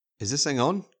Is this thing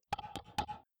on?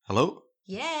 Hello?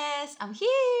 Yes, I'm here.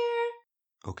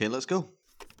 Okay, let's go.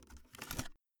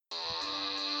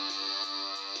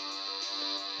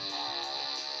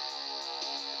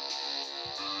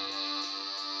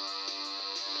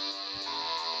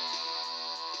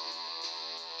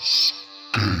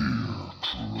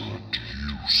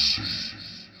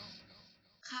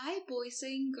 Hi, boys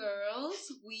and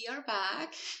girls. We are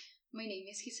back. My name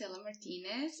is Gisela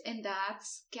Martinez, and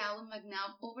that's Callum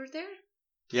McNabb over there.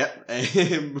 Yep.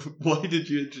 Why did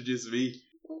you introduce me?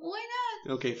 Why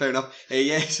not? Okay, fair enough.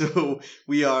 So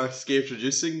we are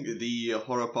Scaretroducing, the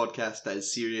horror podcast that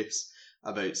is serious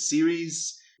about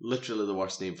series. Literally the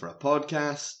worst name for a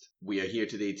podcast. We are here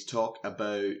today to talk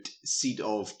about Seed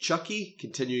of Chucky,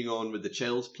 continuing on with the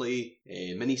Child's Play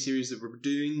mini-series that we're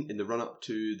doing in the run-up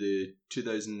to the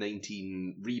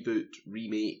 2019 reboot,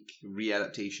 remake,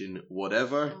 readaptation,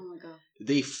 whatever. Oh my god.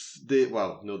 They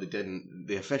didn't.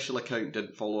 The official account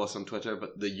didn't follow us on Twitter,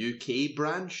 but the UK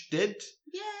branch did.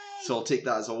 Yay! So I'll take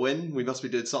that as a win. We must be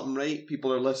doing something right.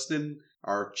 People are listening.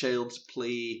 Our Child's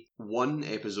Play 1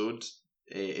 episode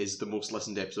is the most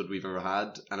listened episode we've ever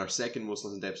had, and our second most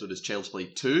listened episode is Child's Play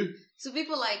 2. So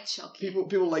people like Chucky.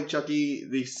 People like Chucky.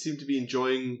 They seem to be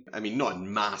enjoying, I mean, not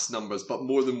in mass numbers, but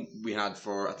more than we had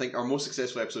for, I think our most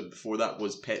successful episode before that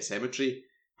was Pet Cemetery,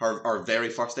 our very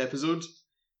first episode,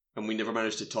 and we never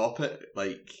managed to top it,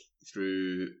 like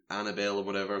through Annabelle or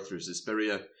whatever, through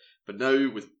Suspiria. But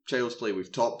now with Child's Play,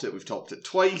 we've topped it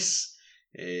twice.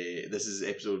 This is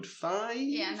episode 5.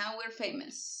 Yeah, now we're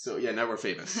famous. So yeah, now we're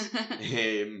famous.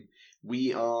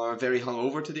 We are very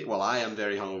hungover today. Well, I am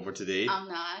very hungover today. I'm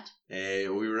not.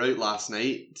 We were out last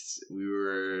night. We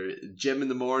were gym in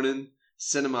the morning,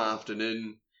 cinema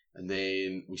afternoon, and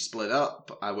then we split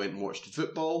up. I went and watched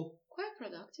football. Quite a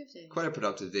productive day. Quite a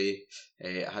productive day.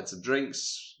 I had some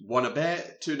drinks, won a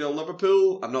bet, 2-0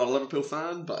 Liverpool. I'm not a Liverpool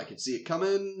fan, but I could see it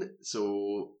coming.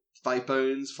 So £5,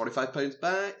 £45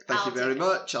 back. Thank you very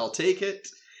much. I'll take it.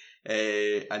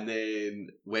 And then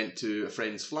went to a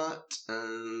friend's flat,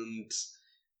 and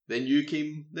then you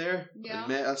came there and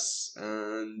met us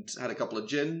and had a couple of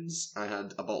gins. I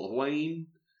had a bottle of wine,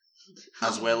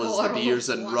 as well as the beers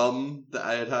and rum that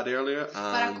I had earlier.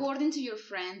 But according to your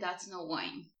friend, that's no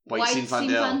wine. White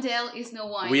Zinfandel is no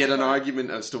wine. We had an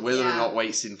argument as to whether or not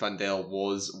White Zinfandel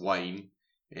was wine.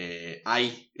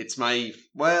 It's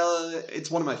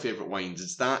one of my favourite wines.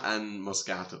 It's that and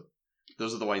Moscato.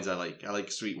 Those are the wines I like. I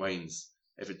like sweet wines.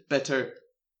 If it's bitter, it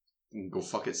can go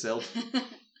fuck itself.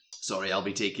 Sorry, I'll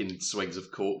be taking swigs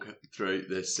of Coke throughout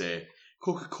this,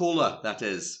 Coca-Cola, that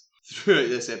is, throughout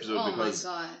this episode because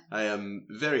I am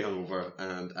very hungover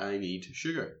and I need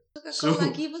sugar.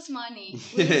 Coca-Cola, give us money.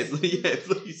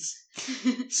 Please.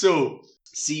 So,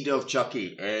 Seed of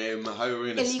Chucky. How are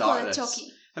we going to start this?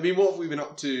 Chucky. I mean, what have we been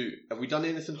up to? Have we done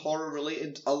anything horror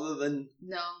related other than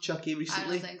Chucky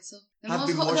recently? I don't think so.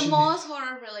 The most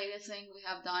horror related thing we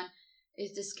have done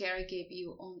is the scare I gave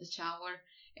you on the shower,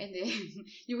 and then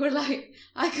you were like,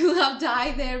 I could have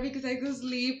died there because I could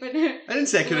sleep. And I didn't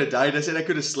say I could have died. I said I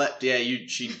could have slept. Yeah,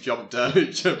 she jumped out,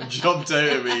 jumped out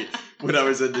at me when I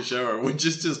was in the shower, which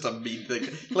is just a mean thing.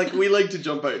 Like, we like to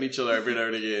jump out on each other every now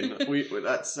and again.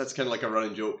 That's kind of like a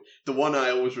running joke. The one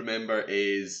I always remember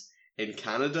is in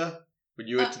Canada when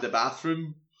you went to the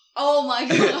bathroom. Oh my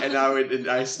god! And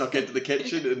I snuck into the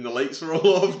kitchen and the lights were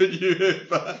all off and you went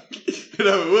back. And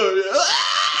I went, whoa.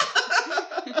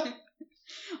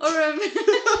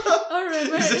 I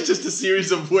remember. Is this just a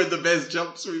series of the best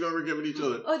jumps we've ever given each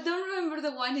other? I don't remember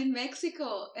the one in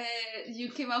Mexico. You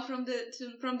came out from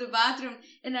the bathroom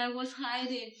and I was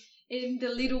hiding in the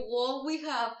little wall we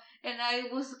have. And I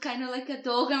was kind of like a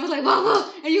dog. I was like,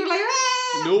 whoa. And you were like,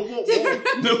 ah! No, what?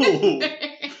 No.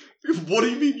 What do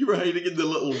you mean you were hiding in the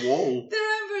little wall? I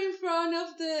remember in front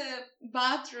of the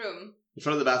bathroom. In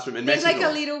front of the bathroom in Mexico? There's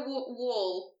like a little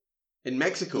wall. In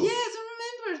Mexico? Yes, I remember.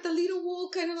 The little wall,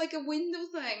 kind of like a window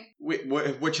thing. Wait,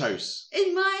 which house?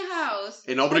 In my house.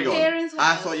 In Obregon? My parents' house.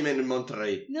 I thought you meant in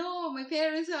Monterrey. No, my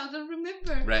parents' house. I don't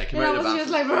remember. Right, come out of the bathroom.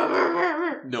 Just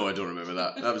like... No, I don't remember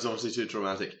that. That was obviously too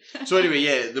traumatic. So anyway,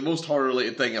 yeah, the most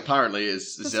horror-related thing apparently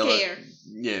is Zilla.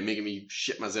 Yeah, making me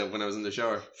shit myself when I was in the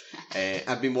shower.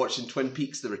 I've been watching Twin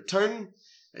Peaks: The Return.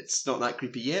 It's not that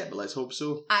creepy yet, but let's hope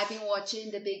so. I've been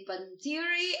watching The Big Bang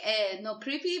Theory. Not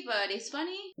creepy, but it's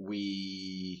funny.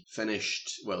 We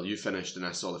finished, well, you finished and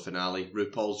I saw the finale,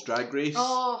 RuPaul's Drag Race.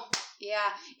 Oh,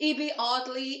 yeah. Evie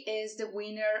Oddly is the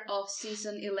winner of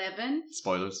season 11.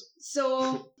 Spoilers.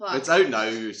 So, fuck. It's out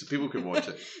now, so people can watch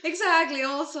it. Exactly.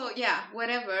 Also, yeah,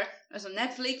 whatever. It's on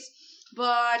Netflix.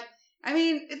 But I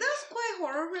mean, that's quite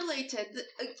horror related.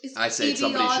 It's I said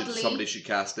Evie Oddly, somebody should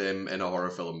cast him in a horror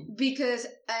film. because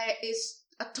it's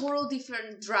a total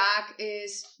different drag.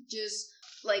 Is just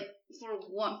like, for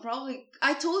one, probably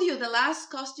I told you the last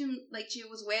costume like she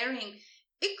was wearing.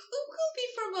 It could be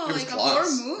from It was like a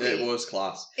class. horror movie. It was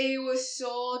class. It was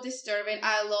so disturbing.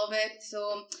 I love it.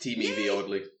 So Team Evie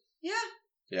Oddly. yeah.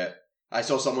 Yeah. I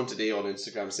saw someone today on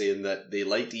Instagram saying that they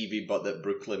liked Evie, but that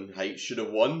Brooklyn Heights should have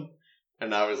won.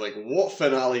 And I was like, what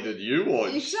finale did you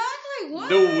watch? Exactly. What?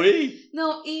 No way.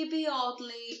 No, Evie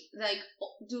Oddly, like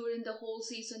during the whole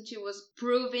season, she was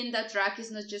proving that drag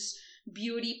is not just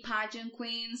beauty pageant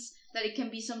queens, that it can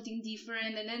be something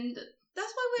different. And then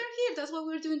that's why we're here. That's why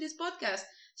we're doing this podcast.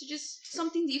 So just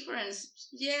something different.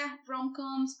 Yeah,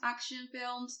 rom-coms, action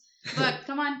films. But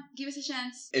come on, give us a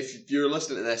chance. If you're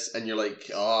listening to this and you're like,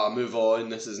 move on,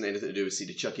 this isn't anything to do with Seed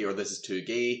of Chucky, or this is too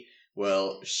gay,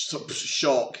 well,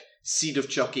 shock. Seed of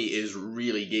Chucky is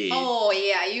really gay. Oh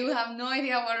yeah, you have no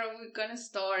idea where we're gonna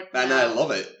start now. And I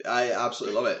love it. I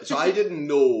absolutely love it. So I didn't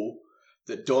know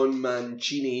that Don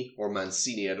Mancini, or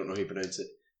Mancini, I don't know how you pronounce it,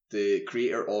 the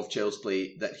creator of Child's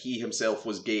Play, that he himself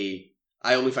was gay.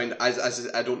 I only find, as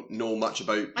I don't know much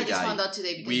about the guy. I just found out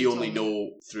today because we you only told me.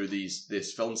 know through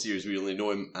this film series, we only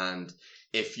know him, and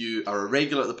if you are a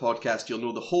regular at the podcast, you'll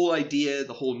know the whole idea,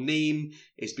 the whole name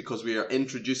is because we are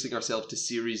introducing ourselves to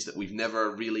series that we've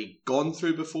never really gone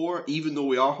through before, even though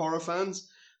we are horror fans.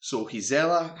 So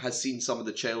Gisela has seen some of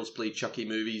the Child's Play Chucky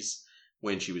movies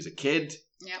when she was a kid.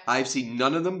 Yep. I've seen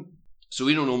none of them, so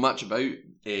we don't know much about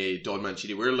Don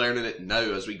Mancini. We're learning it now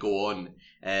as we go on,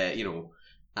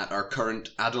 at our current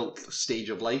adult stage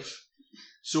of life.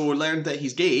 So we learned that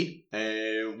he's gay,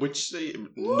 which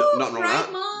not wrong with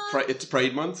that. It's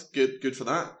Pride Month. Good for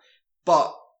that.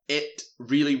 But it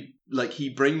really, like, he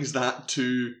brings that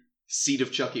to Seed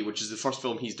of Chucky, which is the first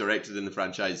film he's directed in the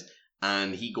franchise,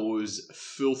 and he goes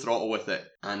full throttle with it,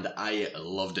 and I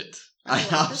loved it. I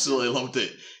absolutely loved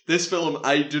it. This film,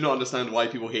 I do not understand why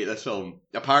people hate this film.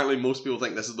 Apparently, most people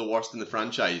think this is the worst in the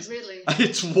franchise. Really?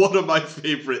 It's one of my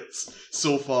favourites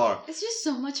so far. It's just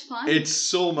so much fun. It's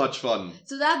so much fun.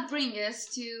 So that brings us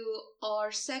to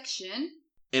our section.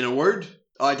 In a word?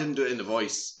 Oh, I didn't do it in the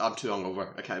voice. I'm too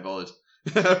hungover. I can't be bothered.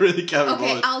 I really can't be Okay,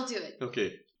 bothered. I'll do it.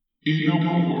 Okay. In a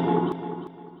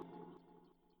word.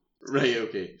 Right,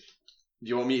 okay. Do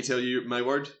you want me to tell you my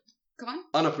word? Come on.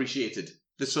 Unappreciated.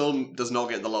 This film does not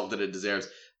get the love that it deserves.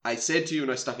 I said to you when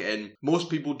I stuck it in, most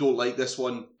people don't like this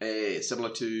one,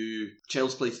 similar to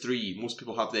Child's Play 3. Most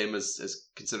people have them as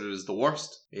considered as the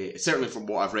worst. Certainly from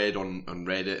what I've read on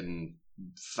Reddit and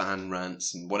fan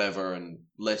rants and whatever and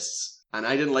lists. And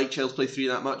I didn't like Child's Play 3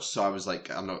 that much, so I was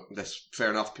like, fair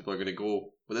enough, people are going to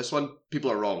go with this one.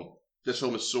 People are wrong. This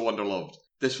film is so underloved.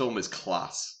 This film is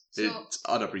class. So, it's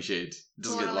unappreciated. It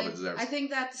doesn't get the love it deserves. I think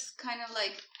that's kind of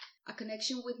like a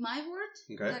connection with my word.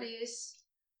 Okay. That is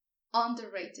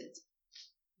underrated.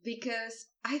 Because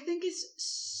I think it's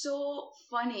so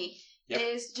funny. Yep.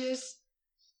 It's just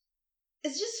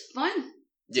fun.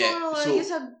 Yeah, Totally, so-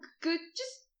 it's a good,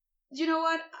 you know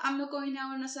what? I'm not going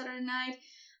out on a Saturday night.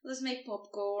 Let's make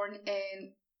popcorn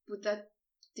and put that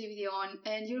DVD on,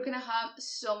 and you're gonna have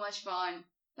so much fun.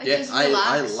 Like, Yeah, just I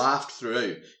relax. laughed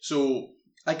throughout. So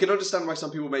I can understand why some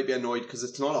people might be annoyed because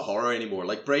it's not a horror anymore.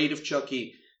 Like Bride of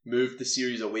Chucky moved the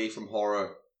series away from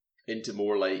horror into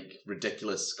more like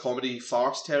ridiculous comedy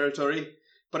farce territory,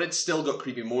 but it's still got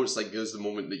creepy moments. Like there's the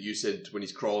moment that you said when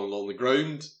he's crawling along the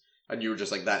ground, and you were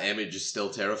just like, that image is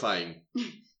still terrifying.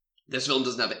 This film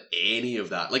doesn't have any of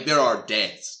that. Like there are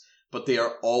deaths, but they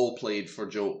are all played for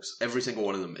jokes. Every single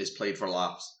one of them is played for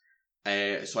laughs.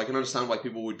 So I can understand why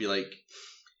people would be like,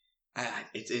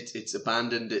 it's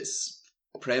abandoned its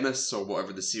premise or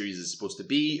whatever the series is supposed to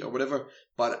be or whatever.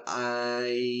 But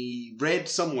I read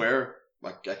somewhere,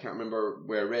 I can't remember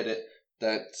where I read it,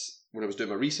 that when I was doing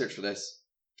my research for this,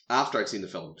 after I'd seen the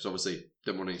film, because obviously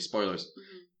didn't want any spoilers,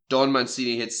 Don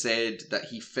Mancini had said that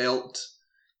he felt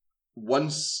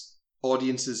once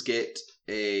audiences get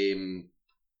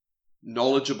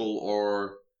knowledgeable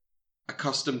or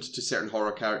accustomed to certain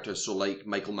horror characters, so like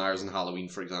Michael Myers in Halloween,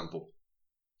 for example,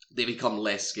 they become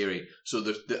less scary. So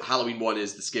the Halloween one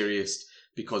is the scariest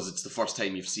because it's the first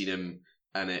time you've seen him,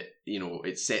 and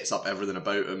it sets up everything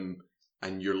about him,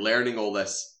 and you're learning all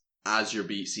this as you're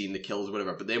seeing the kills or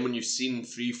whatever. But then when you've seen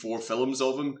 3-4 films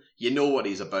of him, you know what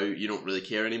he's about. You don't really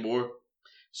care anymore.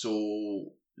 So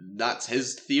that's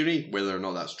his theory, whether or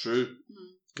not that's true,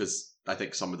 because I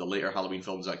think some of the later Halloween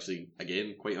films are actually,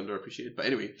 again, quite underappreciated. But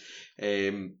anyway,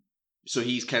 so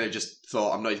he's kind of just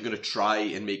thought, I'm not even going to try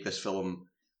and make this film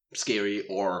scary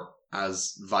or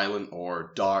as violent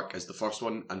or dark as the first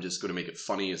one. I'm just going to make it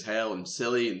funny as hell and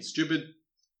silly and stupid.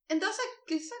 And that's a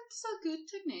good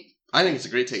technique. I think it's a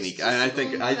great technique, and I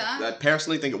think I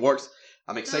personally think it works.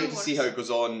 I'm excited to see how it goes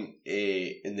on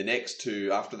in the next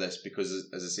two after this, because,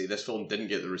 as I say, this film didn't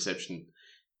get the reception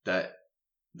that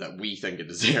we think it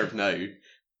deserved now.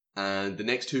 And the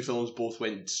next two films both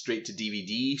went straight to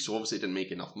DVD, so obviously it didn't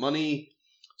make enough money.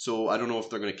 So I don't know if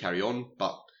they're going to carry on,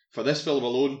 but for this film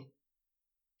alone,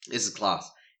 this is class.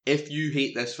 If you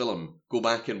hate this film, go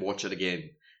back and watch it again.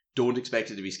 Don't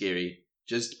expect it to be scary.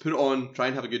 Just put it on, try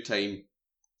and have a good time.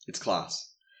 It's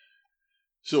class.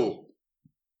 So,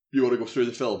 you want to go through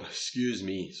the film? Excuse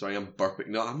me. Sorry, I'm burping.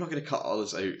 No, I'm not going to cut all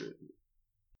this out.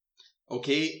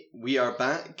 Okay, we are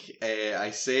back.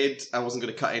 I said I wasn't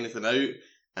going to cut anything out,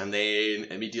 and then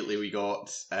immediately we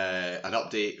got an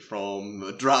update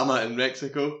from drama in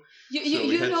Mexico.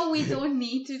 We don't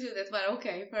need to do this, but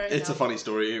okay, fair enough. It's a funny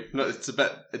story. No, it's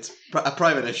a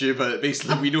private issue, but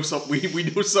basically we know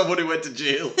someone who went to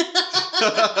jail.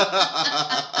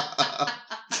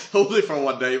 Only for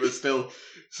one day, but still.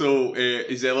 So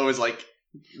Isela was like,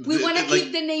 we want to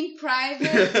keep the name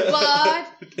private, but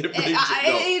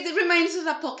it reminds us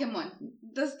of Pokemon.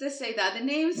 Does this say that? The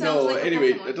name sounds like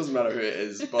anyway, a Pokemon. It doesn't matter who it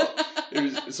is, but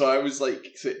so I was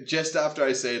like, just after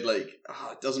I said like,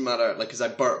 it doesn't matter, like, because I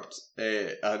burped,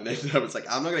 and then I was like,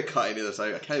 I'm not going to cut any of this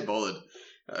out, I can't be bothered.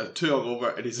 I'm too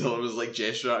hungover, and Isela was like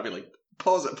gesturing at me like,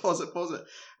 pause it. And I was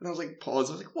like, pause.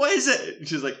 I was like, what is it? And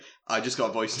she's like, I just got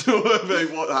a voice note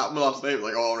about what happened last night. I was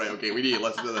like, oh, right, okay, we need to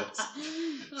listen to this.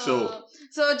 So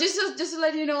just to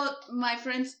let you know, my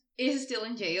friend is still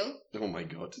in jail. Oh my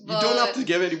god. You don't have to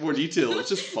give any more detail. It's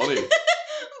just funny.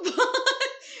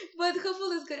 but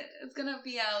hopefully it's gonna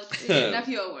be out in a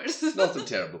few hours. Nothing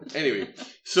terrible. Anyway,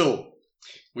 so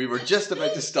we were just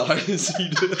about to start and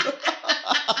see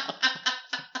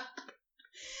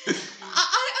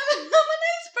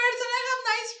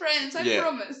I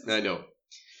promise. I know.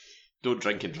 Don't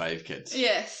drink and drive, kids.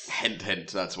 Yes.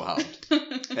 Hint, that's what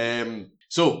happened.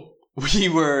 So, we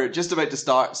were just about to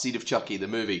start Seed of Chucky, the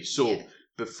movie. So,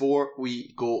 before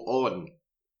we go on,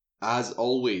 as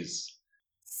always,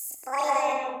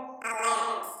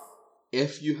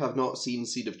 if you have not seen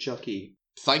Seed of Chucky,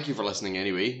 thank you for listening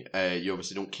anyway. You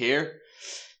obviously don't care.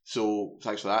 So,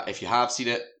 thanks for that. If you have seen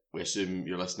it, we assume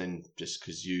you're listening just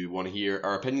because you want to hear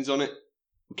our opinions on it.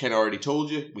 We kind of already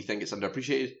told you, we think it's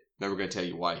underappreciated. Now we're going to tell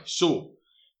you why. So,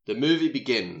 the movie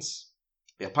begins.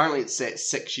 Apparently it's set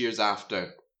 6 years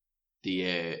after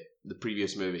the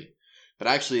previous movie. But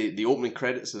actually, the opening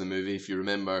credits of the movie, if you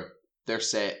remember, they're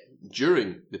set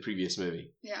during the previous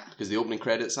movie. Yeah. Because the opening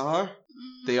credits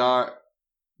they are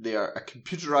a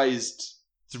computerized,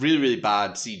 it's really, really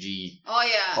bad CG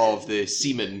of the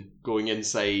semen going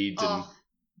inside and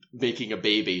making a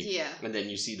baby. Yeah. And then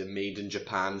you see the Made in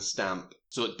Japan stamp.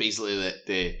 So it's basically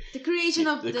the creation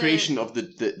of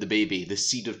the baby, the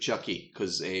seed of Chucky,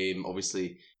 because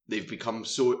obviously they've become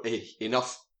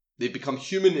they've become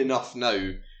human enough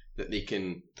now that they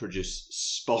can produce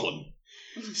spawn.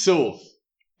 So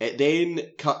it then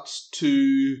cuts to,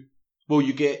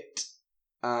 you get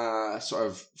a sort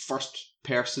of first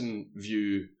person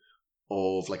view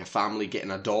of like a family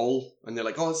getting a doll, and they're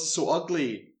like, oh, this is so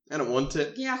ugly. I don't want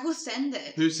it. Yeah, who sent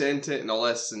it? And all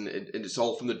this, and it's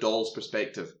all from the doll's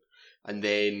perspective. And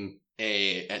then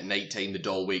at night time, the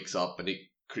doll wakes up and it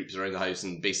creeps around the house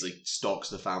and basically stalks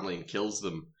the family and kills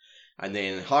them. And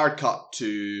then hard cut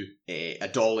to a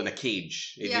doll in a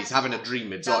cage. He's having a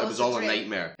dream. It was all a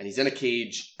nightmare. And he's in a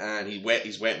cage and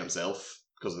he's wetting himself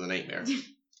because of the nightmare.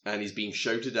 And he's being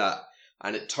shouted at.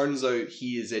 And it turns out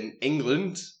he is in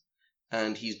England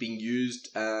and he's being used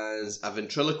as a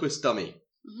ventriloquist dummy.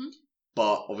 Mm-hmm.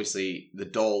 But obviously the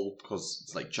doll, because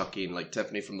it's like Chucky and like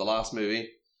Tiffany from the last movie,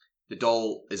 the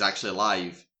doll is actually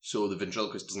alive, so the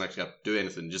ventriloquist doesn't actually have to do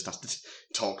anything, just has to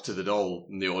talk to the doll,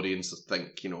 and the audience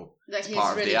think, like it's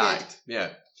part of the act. Yeah.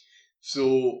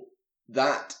 So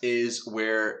that is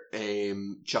where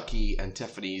Chucky and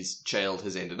Tiffany's child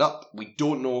has ended up. We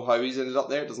don't know how he's ended up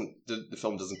there. The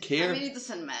film doesn't care. I mean, it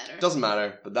doesn't matter. Doesn't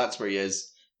matter, but that's where he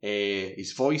is.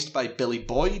 He's voiced by Billy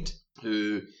Boyd,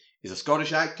 who is a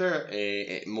Scottish actor.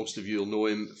 Most of you will know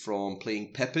him from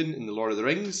playing Pippin in The Lord of the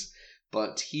Rings.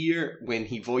 But here, when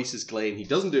he voices Glenn, he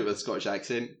doesn't do it with a Scottish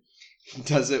accent. He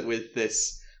does it with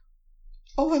this,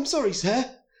 "Oh, I'm sorry,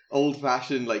 sir."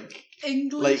 Old-fashioned, like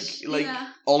English, like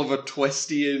Oliver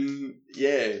Twistian.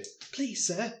 Yeah, "Please,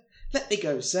 sir, let me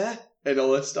go, sir," and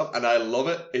all this stuff. And I love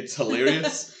it. It's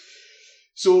hilarious.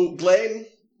 So Glenn,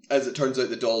 as it turns out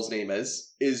the doll's name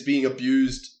is being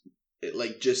abused,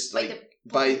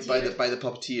 by puppeteer. the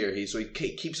puppeteer.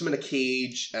 He keeps him in a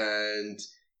cage, and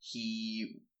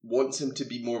he wants him to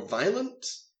be more violent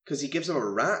because he gives him a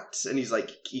rat, and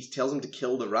he tells him to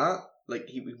kill the rat. Like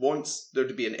he wants there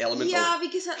to be an element Yeah, of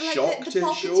because like shock the to his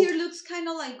puppeteer show. looks kind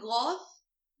of like goth.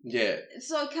 Yeah,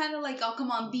 So kind of like, oh, come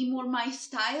on, be more my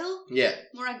style. yeah.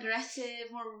 More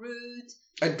aggressive, more rude.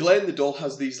 And Glenn the doll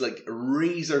has these like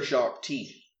razor sharp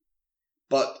teeth,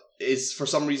 but is for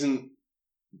some reason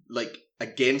like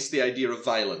against the idea of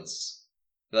violence.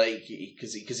 Like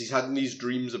because he's had these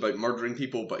dreams about murdering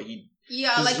people, but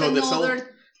Yeah, This like is what the film-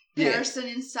 another person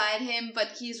inside him, but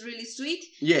he's really sweet.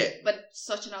 yeah, But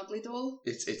such an ugly doll.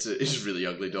 it's a really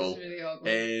ugly doll. It's really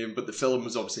ugly. But the film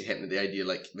was obviously hitting at the idea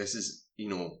like this is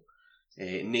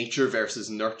nature versus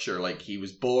nurture. Like he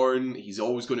was born, he's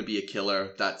always going to be a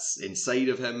killer. That's inside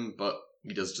of him, but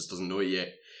he just doesn't know it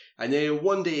yet. And then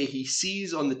one day he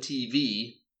sees on the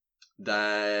TV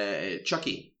that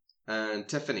Chucky and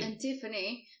Tiffany, And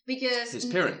Tiffany, because his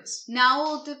parents.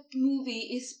 now the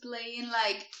movie is playing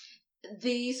like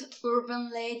this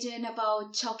urban legend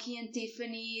about Chucky and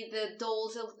Tiffany, the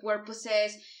dolls that were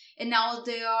possessed, and now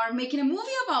they are making a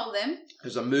movie about them.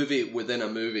 There's a movie within a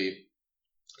movie.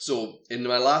 So in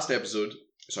my last episode,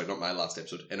 sorry, not my last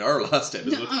episode, in our last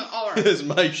episode, it's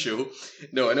my show.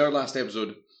 No, in our last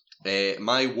episode,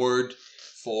 my word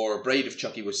for Bride of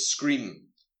Chucky was Scream.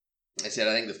 I said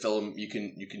I think the film you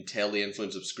can tell the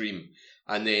influence of Scream,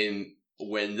 and then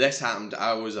when this happened,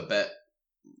 I was a bit.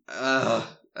 I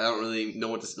don't really know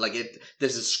what to like.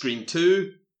 This is Scream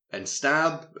 2 and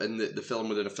Stab, and the film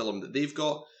within a film that they've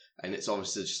got, and it's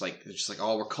obviously just like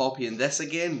oh, we're copying this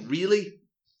again, really.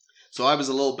 So I was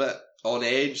a little bit on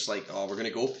edge, like oh, we're gonna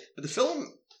go, but the film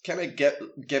kind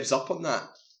of gives up on that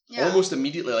almost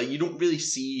immediately. Like you don't really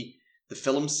see the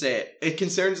film set. It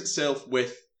concerns itself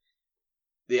with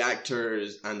the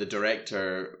actors and the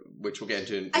director, which we'll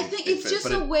get into. I think it's just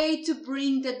a way to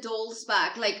bring the dolls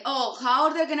back. Like, oh, how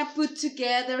are they gonna put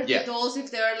together the dolls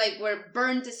if they're like were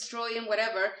burned, destroyed, and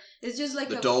whatever? It's just like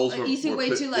the dolls were easy way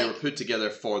to like they were put together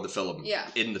for the film. Yeah.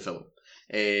 In the film.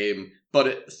 But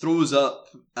it throws up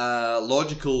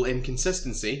logical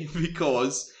inconsistency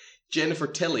because Jennifer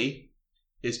Tilly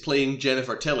is playing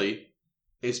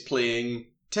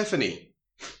Tiffany,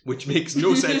 which makes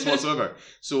no sense whatsoever.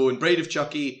 So in Bride of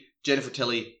Chucky, Jennifer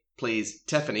Tilly plays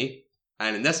Tiffany,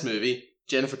 and in this movie,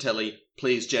 Jennifer Tilly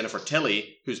plays Jennifer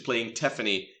Tilly, who's playing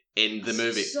Tiffany in the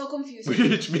movie. So confusing.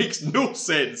 Which makes no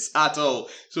sense at all.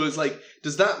 So it's like,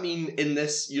 does that mean in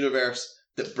this universe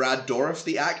that Brad Dourif,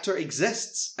 the actor,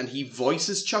 exists and he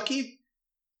voices Chucky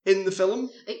in the film?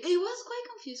 It was quite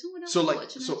confusing when I was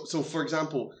watching it. So for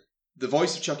example, the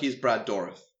voice of Chucky is Brad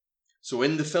Dourif. So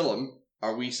in the film,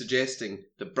 are we suggesting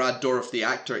that Brad Dourif, the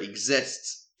actor,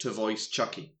 exists to voice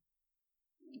Chucky?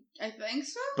 I think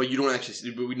so. But you don't actually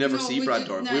see, we never see Brad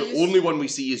Dourif. No, The only one we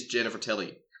see is Jennifer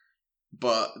Tilly.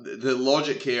 But the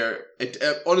logic here, it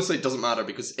honestly doesn't matter,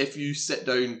 because if you sit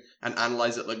down and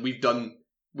analyse it like we've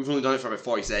only done it for about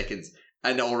 40 seconds,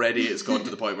 and already it's gone to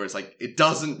the point where it's like, it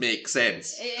doesn't make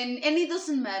sense. And it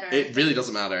doesn't matter. It really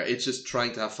doesn't matter. It's just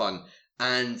trying to have fun.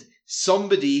 And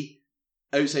somebody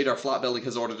outside our flat building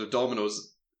has ordered a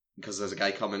Domino's, because there's a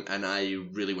guy coming, and I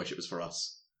really wish it was for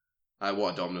us. I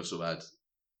want a Domino's so bad.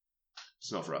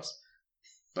 It's not for us.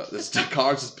 But this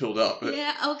car just pulled up.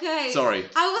 Yeah, okay. Sorry.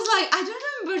 I was like, I don't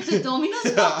remember the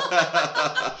Domino's.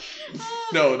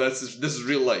 No, this is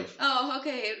real life. Oh,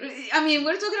 okay. I mean,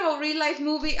 we're talking about real life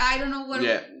movie. I don't know what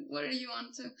you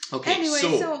want to. Okay, anyway,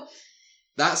 so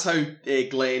that's how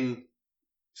Glenn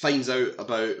finds out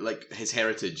about like his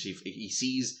heritage. He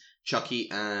sees Chucky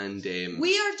and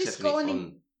we are just Tiffany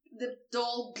calling the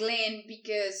doll Glenn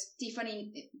because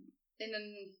Tiffany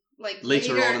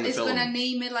later on in the is film gonna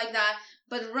name it like that.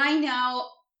 But right now,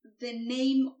 the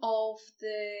name of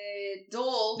the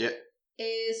doll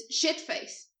is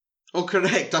Shitface. Oh,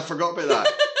 correct. I forgot about that.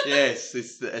 Yes,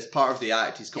 it's part of the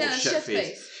act. He's called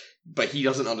Shitface. But he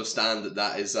doesn't understand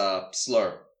that is a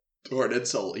slur or an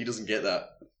insult. He doesn't get that.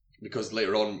 Because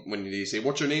later on, when they say,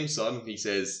 "What's your name, son?" he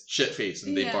says, "Shitface,"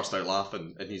 and they burst out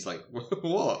laughing. And he's like,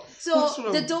 "What?"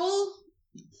 So the doll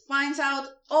finds out,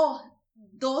 oh,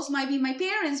 those might be my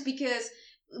parents, because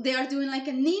they are doing like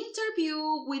an interview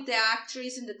with the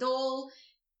actress and the doll,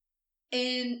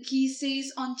 and he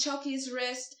sees on Chucky's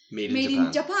wrist, made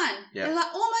in Japan. Yeah. And like,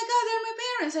 oh my god, they're my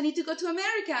parents, I need to go to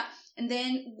America. And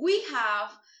then we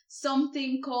have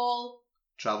something called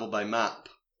Travel by Map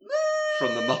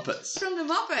from the Muppets. From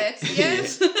the Muppets,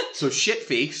 yes. So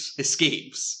Shitface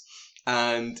escapes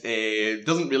and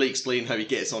doesn't really explain how he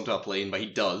gets onto a plane, but he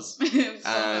does.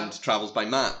 And travels by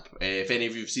map. If any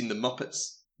of you have seen the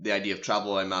Muppets, the idea of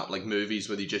travel by map, like movies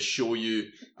where they just show you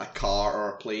a car or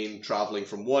a plane traveling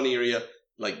from one area,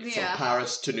 like from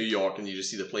Paris to New York, and you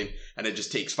just see the plane, and it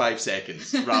just takes 5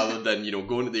 seconds, rather than,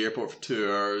 going to the airport for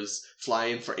 2 hours,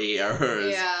 flying for 8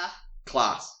 hours. Yeah.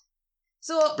 Class.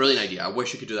 So brilliant idea. I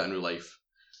wish you could do that in real life.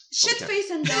 Shitface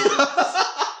and dogs. What?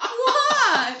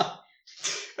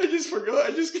 I just forgot.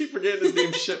 I just keep forgetting his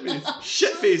name. Shitface.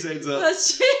 Shitface ends up. Well,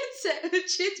 Shitface.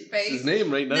 That's his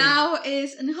name right now. Now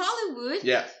is in Hollywood.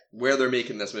 Yeah, where they're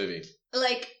making this movie.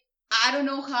 Like, I don't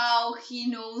know how he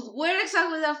knows where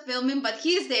exactly they're filming, but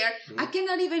he's there. Mm-hmm. I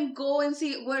cannot even go and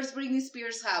see where's Britney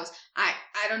Spears' house. I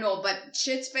don't know, but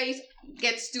Shitface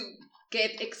gets to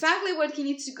get exactly where he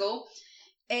needs to go.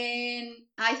 And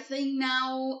I think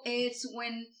now it's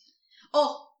when...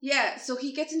 Oh, yeah, so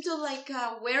he gets into like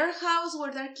a warehouse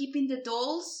where they're keeping the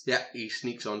dolls. Yeah, he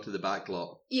sneaks onto the back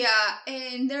lot. Yeah,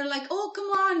 and they're like, oh,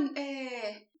 come on,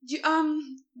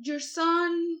 your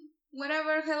son...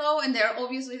 whatever, hello, and they're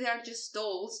just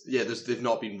dolls. Yeah, they've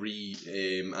not been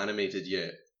animated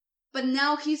yet. But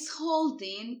now he's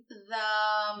holding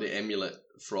the amulet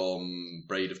from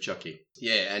Bride of Chucky.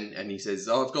 Yeah, and he says,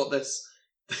 "Oh, I've got this.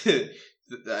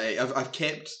 I've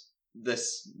kept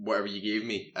this whatever you gave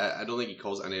me." I don't think he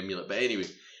calls it an amulet, but anyway,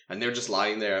 and they're just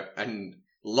lying there, and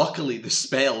luckily the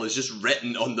spell is just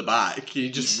written on the back.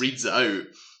 He just reads it out,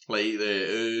 like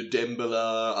the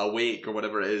Dembala awake or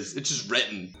whatever it is. It's just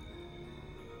written.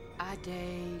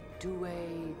 Ade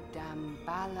Due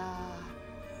Dambala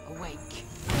awake.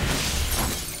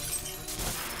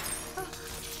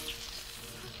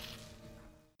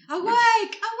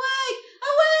 Awake!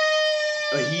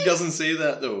 He doesnn't say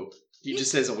that though. He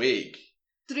just says awake.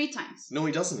 3 times. No,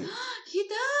 he doesn't. He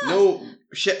does. No,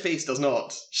 Shitface does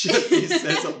not. Shitface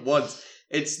says it once.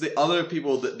 It's the other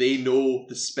people that they know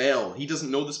the spell. He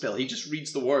doesn't know the spell. He just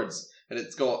reads the words, and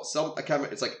it's got I can't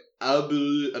remember. It's like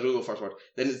Abu. I don't know the first word.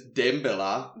 Then it's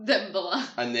Dembala.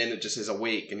 And then it just says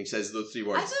awake, and he says those 3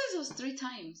 words. I thought it was 3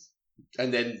 times.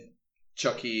 And then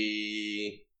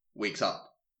Chucky wakes up.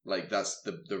 Like, that's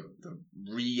the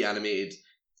reanimated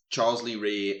Charles Lee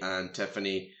Ray and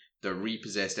Tiffany. They're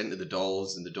repossessed into the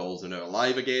dolls, and the dolls are now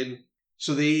alive again.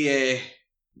 So they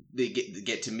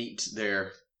get to meet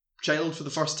their child for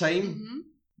the first time. Mm-hmm.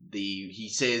 He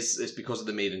says it's because of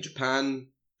the Made in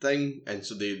Japan thing, and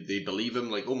so they believe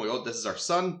him, like, oh my god, this is our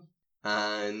son.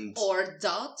 And or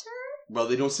daughter? Well,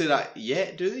 they don't say that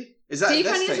yet, do they? Is that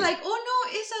Tiffany's at this like, oh no,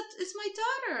 it's my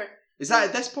daughter. Is that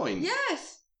at this point?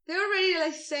 Yes. They're already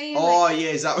like saying oh yeah,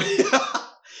 is that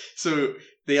so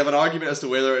they have an argument as to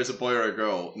whether it's a boy or a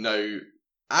girl. Now,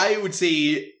 I would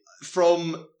say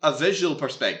from a visual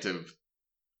perspective,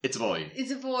 it's a boy.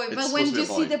 It's a boy. It's but when you see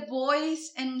boy. the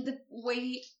voice and the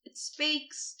way it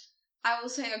speaks, I will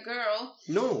say a girl.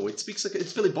 No, it speaks like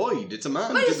it's Billy Boyd. It's a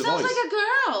man. But it the sounds voice. like a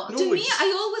girl. No, to me,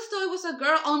 I always thought it was a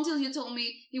girl until you told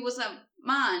me he was a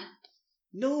man.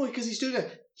 No, because he's doing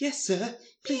it. Yes, sir.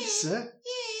 Please, sir.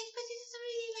 Yes, but it's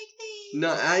really like this.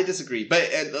 No, I disagree.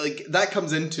 But like that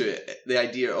comes into it, the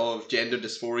idea of gender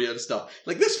dysphoria and stuff.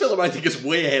 Like this film, I think is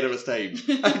way ahead of its time.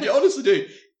 I honestly do.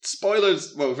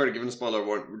 Spoilers. Well, we've already given a spoiler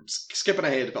warning. We're skipping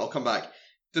ahead, but I'll come back.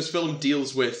 This film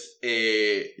deals with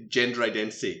gender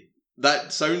identity.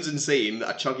 That sounds insane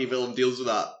that a Chucky film deals with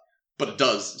that, but it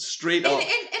does. Straight up.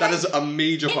 That is a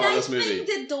major part of this movie. I think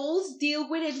the dolls deal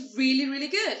with it really, really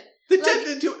good. They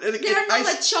they're not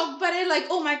like shocked by it, like,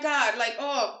 oh my god, like,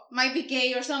 oh, might be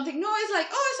gay or something. No, it's like,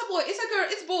 oh, it's a boy, it's a girl,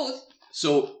 it's both.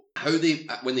 So,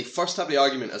 when they first have the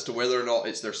argument as to whether or not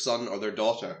it's their son or their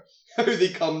daughter, how they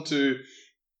come to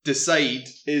decide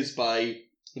is by,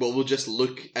 well, we'll just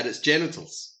look at its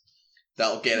genitals.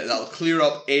 That'll clear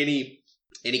up any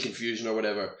confusion or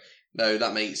whatever. Now,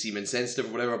 that might seem insensitive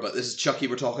or whatever, but this is Chucky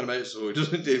we're talking about, so it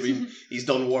doesn't, I mean, he's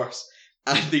done worse.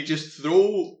 And they just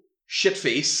throw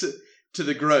Shitface to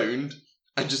the ground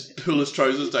and just pull his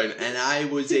trousers down. And I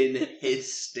was in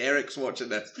hysterics watching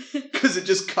this, because it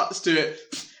just cuts to it,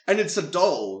 and it's a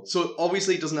doll, so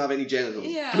obviously it doesn't have any genitals.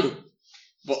 Yeah.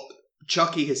 But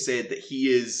Chucky has said that he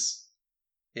is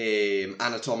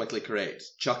anatomically correct.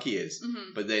 Chucky is.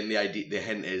 Mm-hmm. But then the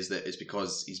hint is that it's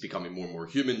because he's becoming more and more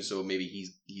human, so maybe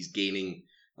he's gaining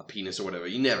a penis or whatever.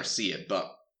 You never see it,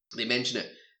 but they mention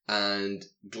it. And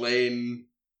Glenn,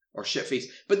 or Shitface,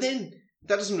 but then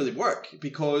that doesn't really work,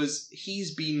 because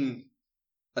he's been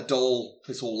a doll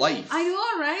his whole life. I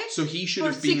know, right? So he should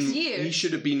For have been 6 years. He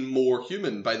should have been more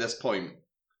human by this point.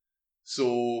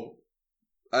 So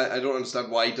I don't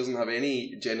understand why he doesn't have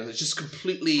any genitals. It's just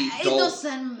completely doll. It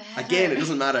doesn't matter. Again, it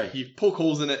doesn't matter. You poke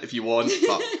holes in it if you want,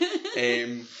 but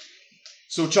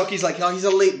So Chucky's like, oh, he's a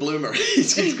late bloomer.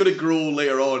 he's going to grow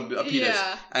later on a penis.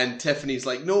 Yeah. And Tiffany's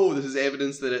like, no, this is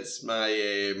evidence that it's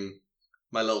my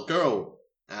my little girl.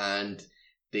 And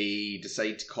they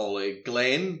decide to call it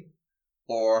Glenn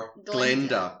or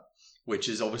Glenda, which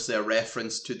is obviously a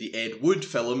reference to the Ed Wood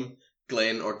film,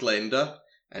 Glenn or Glenda.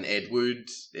 And Ed Wood,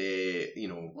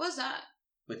 What's that?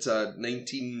 it's a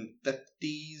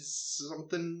 1950s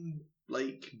something,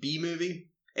 like, B-movie.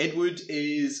 Ed Wood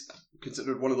is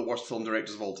considered one of the worst film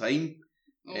directors of all time.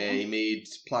 Oh. He made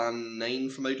Plan 9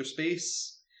 from Outer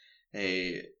Space.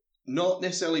 Not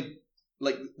necessarily,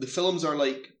 like, the films are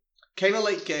like, kind of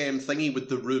like Thingy with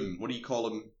The Room. What do you call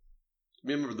him?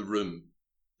 Remember The Room?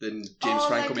 Then James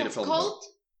Franco like made a film cult? about.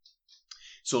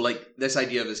 So, like, this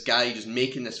idea of this guy just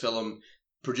making this film,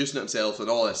 producing it himself and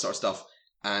all this sort of stuff,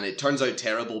 and it turns out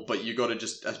terrible, but you gotta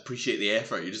just appreciate the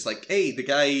effort. You're just like, hey, the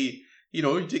guy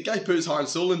put his heart and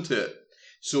soul into it.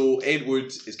 So Ed Wood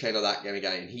is kind of that kind of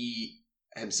guy, and he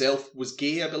himself was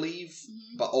gay, I believe,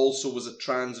 but also was a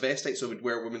transvestite, so he would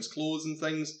wear women's clothes and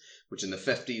things, which in the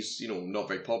 50s, not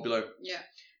very popular. Yeah.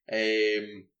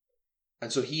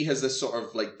 And so he has this sort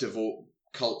of like devout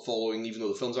cult following, even though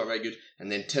the films aren't very good.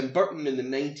 And then Tim Burton in the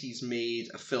 90s made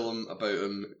a film about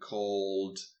him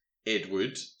called Ed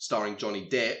Wood, starring Johnny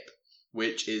Depp,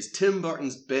 which is Tim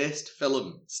Burton's best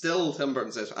film. Still Tim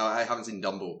Burton's best. I haven't seen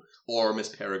Dumbo or Miss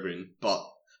Peregrine, but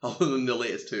other than the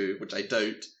latest two, which I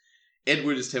doubt, Ed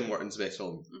Wood is Tim Burton's best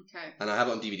film. Okay. And I have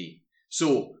it on DVD.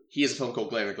 So he has a film called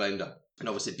Glenn or Glenda, and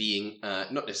obviously being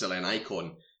not necessarily an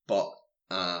icon, but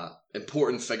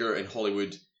important figure in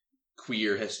Hollywood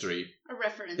queer history. A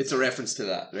reference. It's a reference to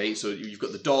that, right? So you've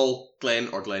got the doll, Glenn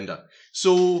or Glenda.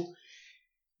 So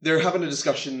they're having a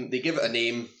discussion. They give it a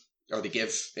name, or they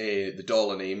give the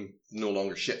doll a name, no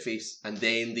longer Shitface, and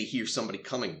then they hear somebody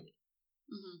coming.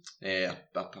 A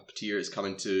puppeteer is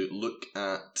coming to look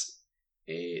at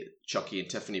Chucky and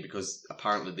Tiffany, because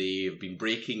apparently they have been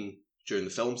breaking during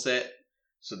the film set,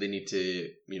 so they need to,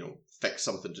 fix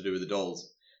something to do with the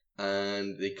dolls.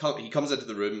 And he comes into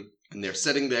the room, and they're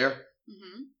sitting there,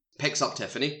 picks up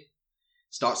Tiffany,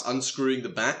 starts unscrewing the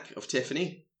back of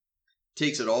Tiffany,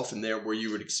 takes it off, and there where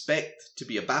you would expect to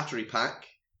be a battery pack.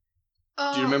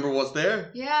 Do you remember what's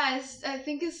there? Yeah, I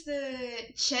think it's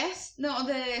the chest, no,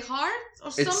 the heart,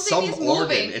 or something. It's some is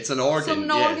organ. moving. It's an organ.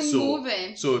 Some organ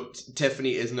moving. So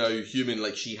Tiffany is now human,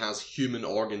 like she has human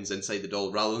organs inside the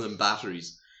doll rather than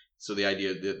batteries. So the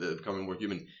idea that they're becoming more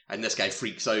human. And this guy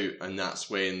freaks out, and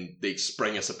that's when they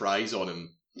spring a surprise on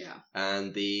him. Yeah.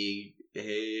 And they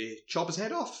chop his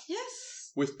head off.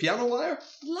 Yes. With piano wire.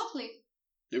 Lovely.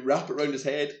 They wrap it around his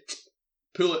head,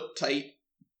 pull it tight,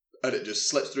 and it just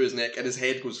slips through his neck, and his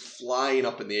head goes flying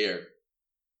up in the air.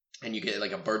 And you get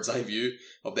like a bird's eye view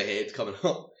of the head coming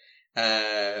up.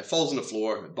 Falls on the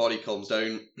floor, body calms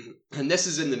down. And this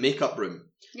is in the makeup room.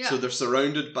 Yeah. So they're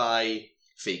surrounded by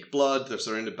fake blood, they're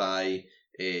surrounded by,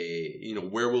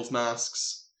 werewolf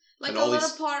masks. Like and a all lot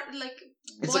these... of body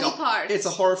like parts. It's a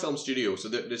horror film studio, so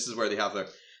this is where they have their...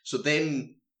 So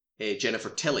then Jennifer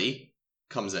Tilly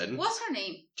comes in. What's her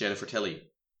name? Jennifer Tilly.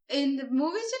 In the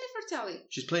movie, Jennifer Tilly.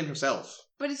 She's playing herself.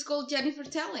 But it's called Jennifer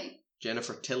Tilly.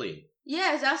 Jennifer Tilly.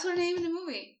 Yes, that's her name in the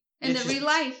movie. In the real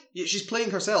life. Yeah, she's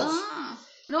playing herself.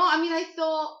 No, I mean, I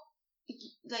thought,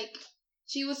 like,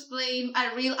 she was playing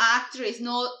a real actress,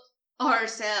 not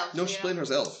herself. No, she's playing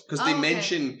herself. Because they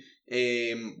mention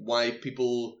why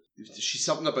people... She's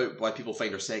something about why people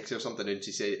find her sexy or something, and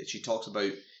she talks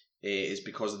about it's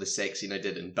because of the sex scene I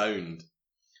did in Bound,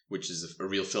 which is a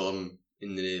real film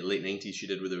in the late 90s she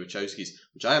did with the Wachowskis,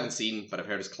 which I haven't seen, but I've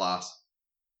heard is class.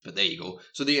 But there you go.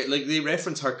 So they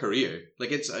reference her career.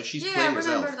 Like it's she's playing herself.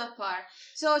 Yeah, I remember that part.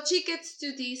 So she gets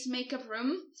to this makeup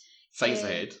room. Finds the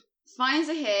head. Finds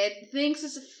a head, thinks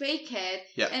it's a fake head,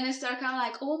 yeah. And I start kind of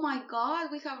like, oh my god,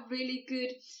 we have really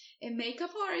good makeup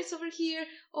artists over here.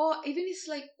 Oh, even it's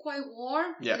like quite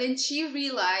warm. Yeah. Then she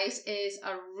realizes is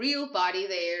a real body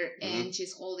there, and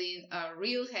she's holding a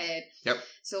real head. Yep.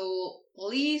 So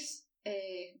police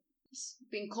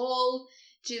been called.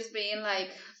 She's been like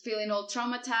feeling all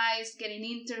traumatized, getting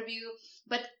interviewed,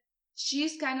 but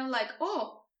she's kind of like,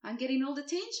 oh, I'm getting all the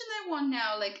attention I want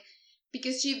now, like.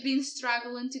 Because she's been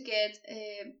struggling to get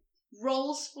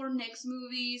roles for next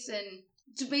movies and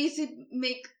to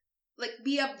basically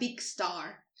be a big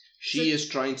star. She is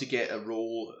trying to get a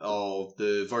role of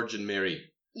the Virgin Mary.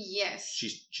 Yes.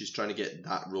 She's trying to get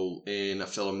that role in a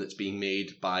film that's being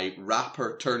made by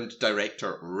rapper turned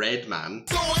director Redman.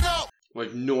 Going up! We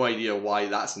have no idea why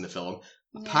that's in the film.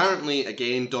 Yeah. Apparently,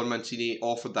 again, Don Mancini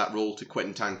offered that role to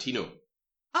Quentin Tarantino.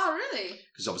 Oh, really?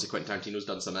 Because obviously Quentin Tarantino's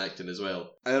done some acting as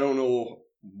well. I don't know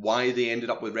why they ended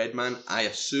up with Redman. I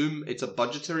assume it's a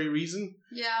budgetary reason.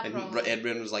 Yeah, And probably.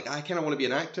 Redman was like, I kind of want to be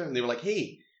an actor. And they were like,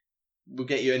 hey, we'll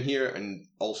get you in here, and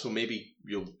also maybe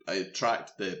you'll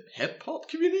attract the hip-hop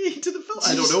community to the film.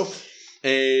 I don't know.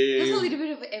 There's a little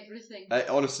bit of everything. I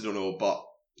honestly don't know, but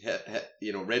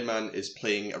Redman is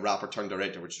playing a rapper turned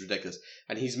director, which is ridiculous.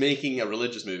 And he's making a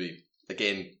religious movie.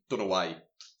 Again, don't know why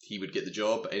he would get the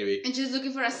job, but anyway. And just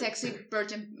looking for a sexy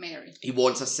Virgin Mary. He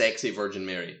wants a sexy Virgin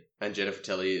Mary. And Jennifer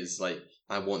Tilly is like,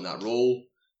 I want that role.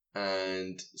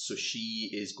 And so she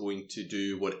is going to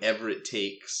do whatever it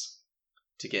takes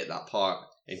to get that part,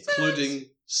 including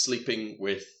sleeping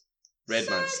with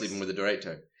Redman, sleeping with the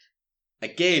director.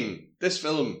 Again, this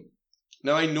film,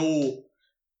 now I know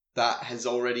that has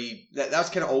already, that's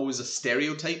kind of always a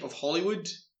stereotype of Hollywood.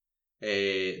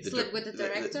 Sleep with the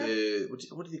director?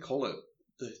 What do they call it?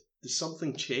 The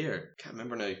something chair. Can't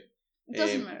remember now.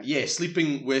 Doesn't matter. Yeah,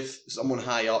 sleeping with someone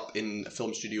high up in a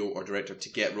film studio or director to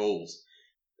get roles.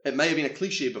 It might have been a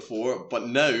cliche before, but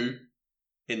now,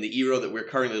 in the era that we're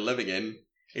currently living in,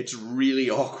 it's really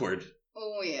awkward.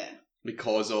 Oh, yeah.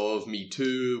 Because of Me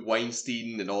Too,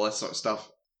 Weinstein, and all that sort of stuff.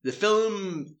 The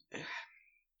film,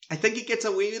 I think it gets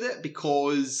away with it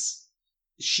because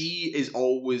she is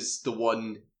always the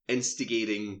one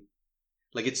instigating.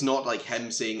 Like, it's not like him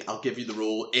saying, I'll give you the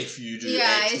role if you do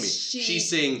X to me. She's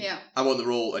saying, I want the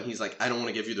role, and he's like, I don't want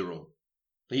to give you the role.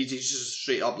 He's just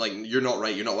straight up like, you're not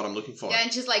right, you're not what I'm looking for. Yeah,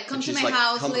 and she's like, come to my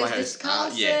house, let's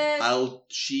discuss it.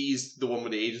 She's the one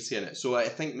with the agency in it. So I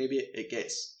think maybe it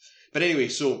gets... But anyway,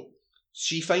 so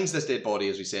she finds this dead body,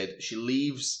 as we said. She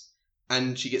leaves,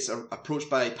 and she gets approached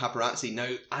by paparazzi. Now,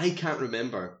 I can't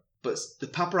remember, but the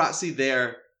paparazzi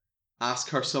there ask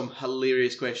her some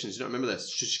hilarious questions. You don't remember this?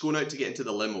 She's going out to get into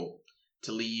the limo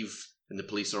to leave, and the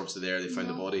police are obviously there. They found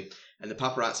the body. And the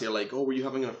paparazzi are like, oh, were you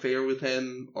having an affair with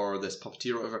him? Or this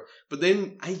puppeteer or whatever. But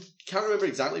then, I can't remember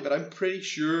exactly, but I'm pretty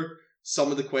sure some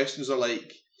of the questions are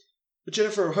like,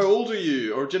 Jennifer, how old are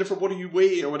you? Or Jennifer, what do you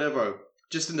weigh? Or whatever.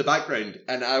 Just in the background.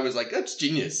 And I was like, that's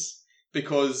genius.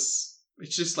 Because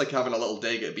it's just like having a little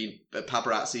dig at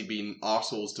paparazzi being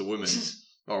arseholes to women.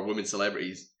 Or women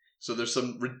celebrities. So there's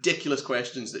some ridiculous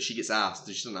questions that she gets asked,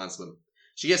 and she doesn't answer them.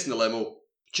 She gets in the limo.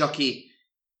 Chucky,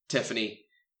 Tiffany,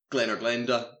 Glenn or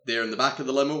Glenda, they're in the back of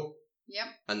the limo. Yep.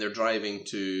 And they're driving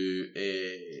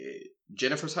to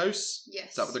Jennifer's house.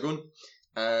 Yes. Is that where they're going?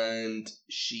 And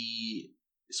she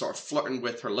sort of flirting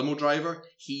with her limo driver.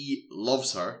 He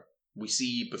loves her. We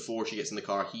see before she gets in the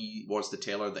car, he wants to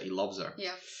tell her that he loves her.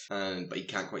 Yeah. But he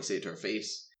can't quite say it to her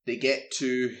face. They get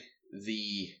to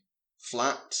the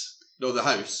flat. No, the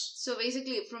house. So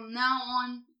basically, from now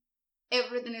on,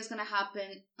 everything is going to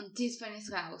happen on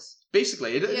Tiffany's house.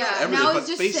 Basically, now it's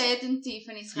just set in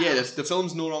Tiffany's house. Yeah, the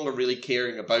film's no longer really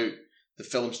caring about the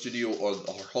film studio or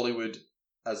Hollywood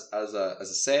as a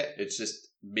set. It's just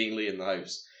mainly in the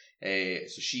house.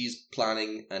 So she's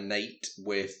planning a night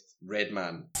with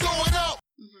Redman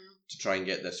to try and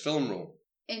get this film role.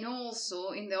 And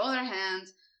also, in the other hand,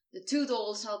 the two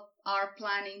dolls are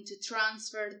planning to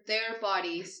transfer their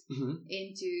bodies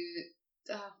into...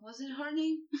 what's it her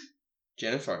name?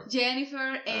 Jennifer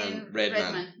and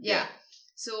Redman. Yeah.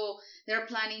 So they're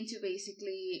planning to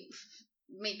basically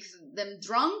make them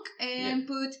drunk and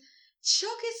put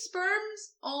Chucky's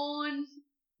sperms on...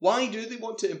 Why do they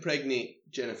want to impregnate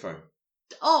Jennifer?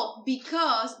 Oh,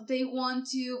 because they want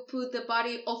to put the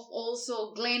body of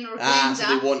also Glenn or Glenda so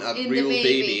they want a real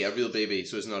baby,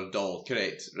 so it's not a doll.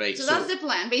 Correct, right. So that's the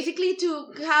plan, basically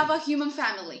to have a human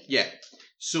family. Yeah.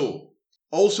 So,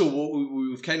 also what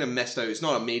we've kind of missed out, it's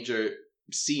not a major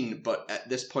scene, but at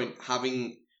this point,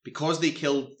 because they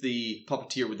killed the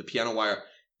puppeteer with the piano wire,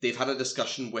 they've had a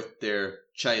discussion with their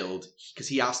child, because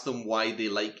he asked them why they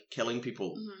like killing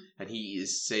people, and he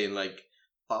is saying like,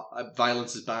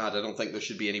 violence is bad, I don't think there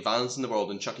should be any violence in the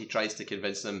world, and Chucky tries to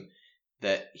convince them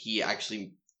that he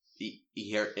actually,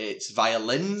 it's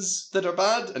violins that are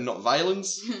bad and not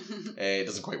violence. It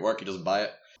doesn't quite work, he doesn't buy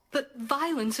it. But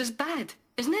violence is bad,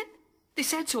 isn't it? They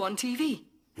said so on TV.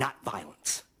 Not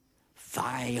violence.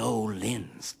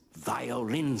 Violins.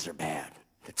 Violins are bad.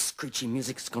 That screechy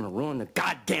music's gonna ruin the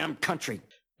goddamn country.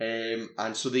 And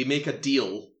so they make a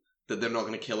deal that they're not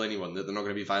going to kill anyone, that they're not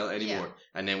going to be violent anymore. Yeah.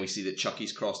 And then we see that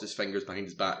Chucky's crossed his fingers behind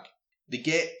his back. They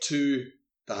get to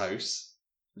the house.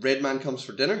 Redman comes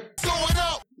for dinner. Going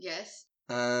up! Yes.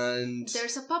 And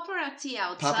there's a paparazzi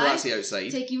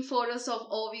outside. Taking photos of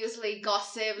obviously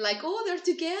gossip, like, oh, they're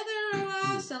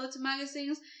together, sell it to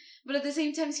magazines. But at the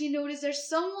same time, you notice there's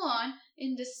someone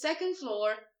in the second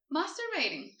floor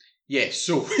masturbating. Yeah,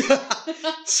 so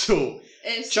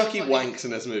Chucky wanks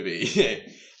in this movie.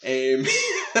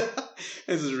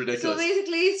 This is ridiculous. So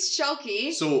basically, it's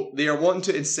Chucky. So they are wanting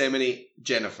to inseminate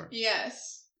Jennifer.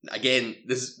 Yes. Again,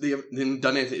 they haven't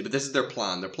done anything, but this is their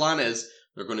plan. Their plan is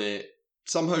they're going to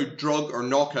somehow drug or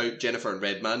knock out Jennifer and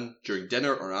Redman during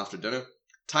dinner or after dinner,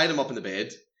 tie them up in the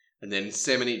bed, and then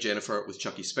inseminate Jennifer with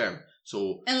Chucky's sperm.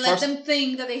 So And let them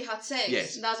think that they had sex.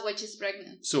 Yes. That's why she's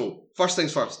pregnant. So, first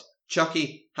things first,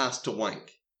 Chucky has to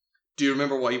wank. Do you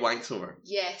remember what he wanks over?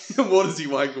 Yes. What does he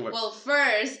wank over? Well,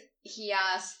 first, he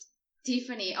asked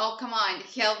Tiffany, oh, come on,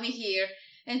 help me here.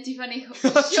 And Tiffany She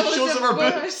shows him her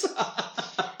boobs. boobs.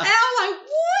 And I'm like,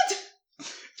 what?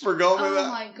 Forgot about Oh that.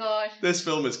 my god. This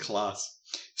film is class.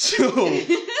 So,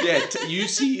 yeah, you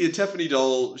see a Tiffany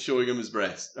doll showing him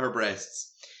her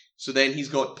breasts. So then he's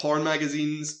got porn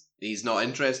magazines. He's not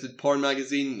interested. Porn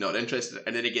magazine, not interested.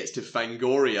 And then it gets to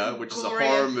Fangoria, which is a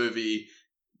horror movie,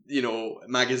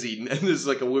 magazine. And there's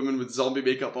like a woman with zombie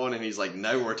makeup on, and he's like,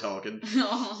 now we're talking.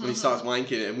 And he starts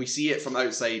wanking it, and we see it from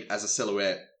outside as a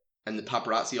silhouette. And the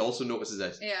paparazzi also notices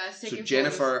this. Yeah, So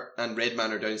Jennifer photos. and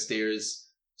Redman are downstairs,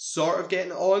 sort of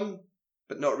getting it on,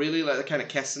 but not really. Like they're kind of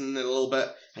kissing a little bit,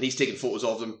 and he's taking photos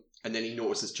of them. And then he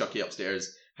notices Chucky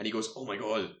upstairs, and he goes, "Oh my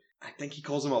god!" I think he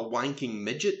calls him a wanking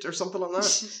midget or something like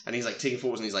that. And he's like taking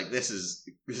photos, and he's like, "This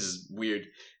is weird."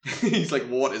 He's like,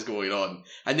 "What is going on?"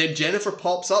 And then Jennifer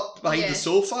pops up behind the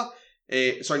sofa.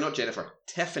 Sorry, not Jennifer.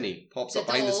 Tiffany pops up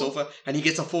behind the sofa, and he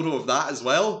gets a photo of that as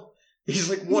well. He's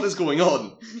like, "What is going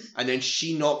on?" And then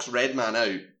she knocks Redman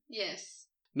out. Yes.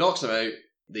 Knocks him out.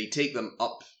 They take them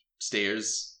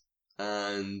upstairs,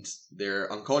 and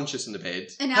they're unconscious in the bed.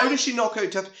 And how does she knock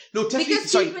out Tiffany? No, Tiffany.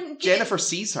 Because Sorry, Jennifer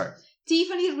sees her.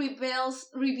 Tiffany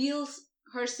reveals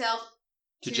herself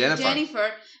To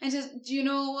Jennifer. and says, "Do you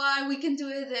know why we can do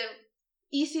it the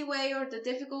easy way or the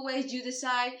difficult way? You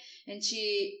decide." And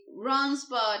she runs,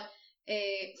 but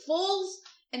falls.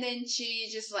 And then she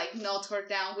just like knocks her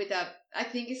down with I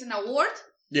think it's an award.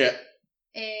 Yeah.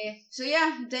 So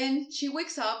yeah, then she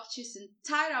wakes up. She's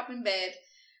tied up in bed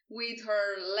with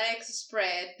her legs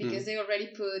spread because they already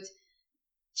put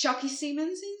Chucky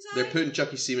Simmons inside. They're putting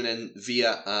Chucky semen in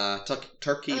via a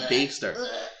turkey baster.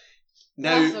 Ugh.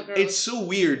 Now, That's so gross. it's so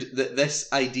weird that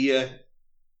this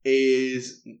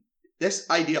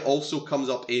idea also comes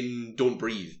up in Don't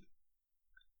Breathe.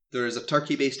 There is a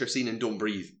turkey baster scene in Don't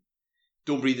Breathe.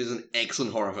 Don't Breathe is an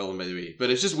excellent horror film, by the way. But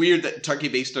it's just weird that turkey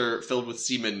baster filled with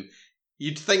semen,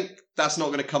 you'd think that's not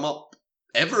going to come up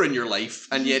ever in your life,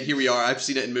 and yet here we are. I've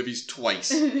seen it in movies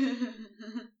twice.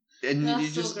 And That's you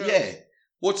so just, gross. yeah.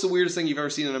 What's the weirdest thing you've ever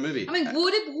seen in a movie? I mean,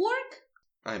 would it work?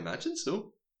 I imagine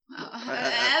so.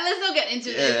 Let's not get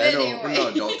into Yeah, this I know. anyway. We're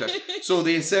not a doctor. So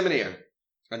they inseminate her.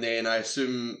 And then I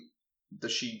assume,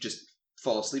 does she just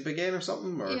fall asleep again or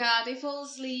something? Or Yeah, they fall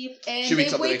asleep and she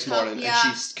wakes they up the next morning yeah.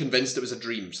 and she's convinced it was a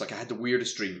dream. She's like, I had the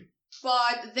weirdest dream.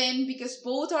 But then, because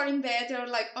both are in bed, they're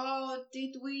like, "Oh,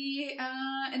 did we?"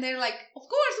 And they're like, "Of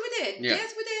course we did. Yeah.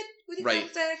 Yes, we did. We did Right.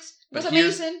 have sex. It was But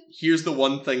amazing." Here's the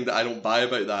one thing that I don't buy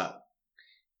about that.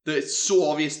 That it's so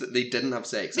obvious that they didn't have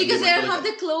sex. and Because they weren't have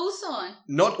gonna- the clothes on.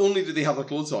 Not only do they have their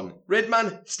clothes on,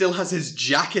 Redman still has his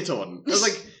jacket on. I was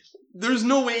like, there's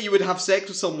no way you would have sex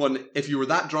with someone if you were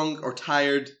that drunk or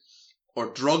tired or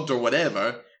drugged or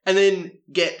whatever, and then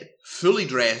get fully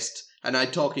dressed, and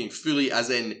I'm talking fully as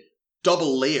in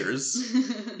double layers.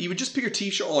 You would just put your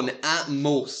t-shirt on at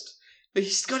most. But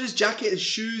he's got his jacket, his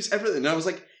shoes, everything. And I was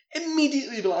like,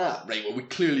 immediately be like, right, well, we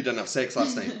clearly didn't have sex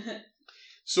last night.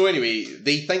 So anyway,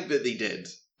 they think that they did.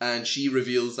 And she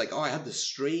reveals, like, I had this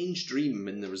strange dream,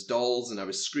 and there was dolls, and I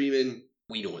was screaming.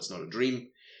 We know it's not a dream.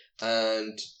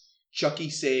 And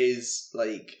Chucky says,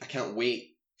 like, I can't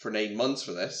wait for 9 months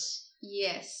for this.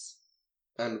 Yes.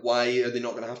 And why are they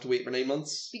not going to have to wait for 9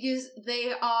 months? Because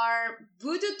they are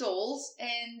voodoo dolls,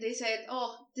 and they said,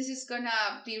 "Oh, this is gonna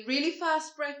be really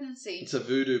fast pregnancy." It's a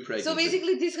voodoo pregnancy. So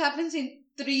basically, this happens in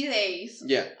 3 days.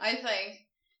 Yeah. I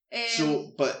think.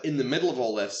 So, but in the middle of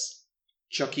all this,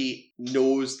 Chucky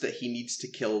knows that he needs to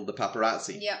kill the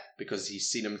paparazzi. Yeah. Because he's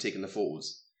seen him taking the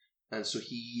photos. And so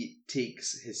he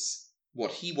takes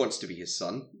what he wants to be his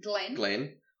son,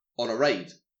 Glenn, on a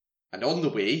ride. And on the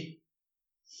way,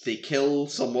 they kill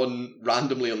someone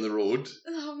randomly on the road.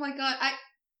 Oh my god,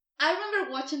 I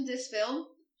remember watching this film,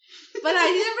 but I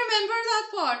didn't remember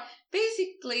that part.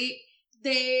 Basically,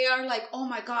 they are like, "Oh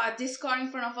my god, this car in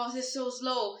front of us is so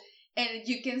slow." And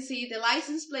you can see the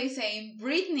license plate saying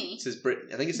Britney. It says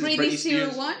I think it says Britney Britney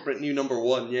Spears. 01? Britney number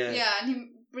 1, yeah. Yeah, and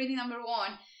Britney number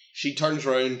 1. She turns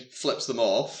around, flips them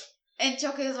off. And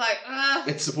Chucky is like,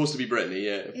 It's supposed to be Britney,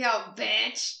 yeah. yeah,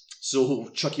 bitch. So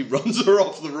Chucky runs her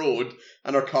off the road,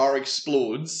 and her car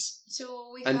explodes.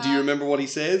 So we And do you remember what he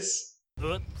says?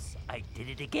 Oops, I did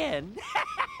it again.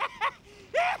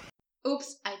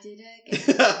 oops, I did it again.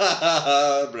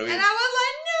 Brilliant. And I was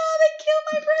like, no, they killed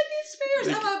my Britney Spears.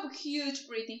 I'm a huge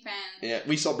Britney fan. Yeah,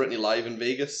 we saw Britney live in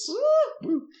Vegas.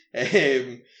 Woo!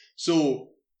 So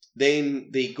then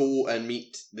they go and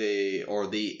meet they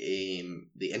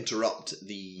interrupt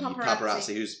the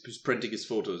paparazzi who's printing his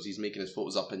photos. He's making his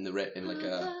photos up in the in like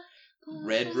a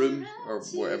red room or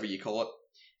whatever you call it.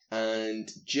 And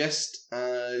just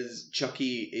as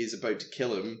Chucky is about to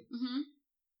kill him,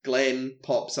 Glenn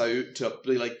pops out to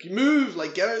be like, move,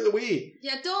 like get out of the way.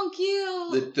 Yeah, don't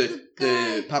kill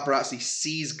the paparazzi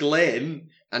sees Glenn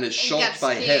and is shocked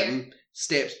by him,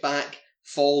 steps back,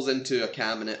 falls into a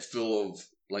cabinet full of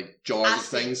like jars of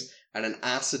things, and an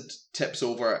acid tips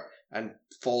over and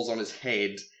falls on his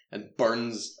head and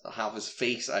burns half his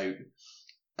face out.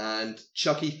 And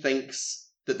Chucky thinks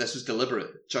that this was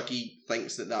deliberate. Chucky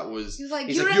thinks that was... He's like,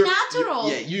 you're a natural!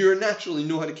 You're a natural, you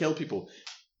know how to kill people.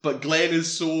 But Glenn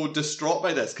is so distraught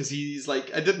by this, because he's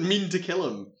like, I didn't mean to kill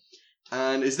him.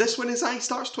 And is this when his eye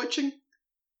starts twitching?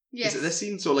 Yes. Is it this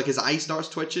scene? So like his eye starts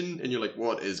twitching, and you're like,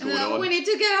 what is going on? We need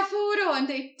to get a photo, and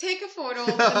they take a photo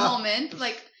of the moment.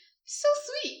 Like, so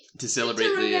sweet. To celebrate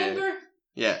to remember.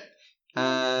 Yeah.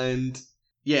 And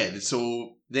yeah,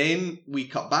 so then we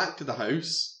cut back to the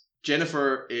house.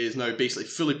 Jennifer is now basically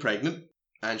fully pregnant,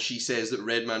 and she says that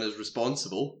Redman is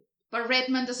responsible. But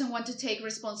Redman doesn't want to take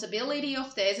responsibility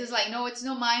of this. It's like, no, it's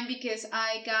not mine because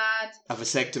I got a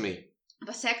vasectomy.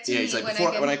 Yeah, he's like,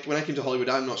 when I came to Hollywood,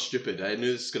 I'm not stupid. I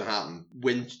knew this was going to happen.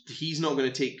 When he's not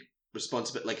going to take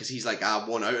responsibility, like, because he's like, I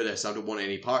want out of this. I don't want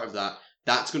any part of that.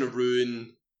 That's going to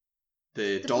ruin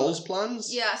the doll's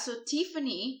plans. Yeah, so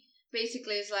Tiffany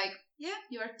basically is like, yeah,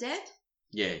 you're dead.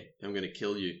 Yeah, I'm going to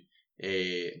kill you.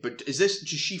 But does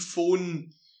she phone...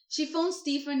 She phones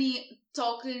Tiffany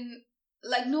talking...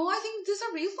 Like, no, I think this is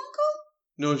a real phone call?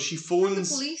 No, she phones...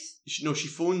 The police? She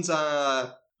phones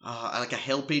like a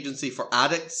help agency for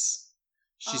addicts.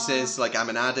 She says, like, I'm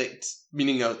an addict,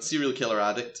 meaning a serial killer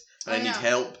addict, and I need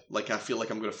help. Like, I feel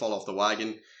like I'm going to fall off the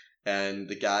wagon. And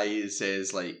the guy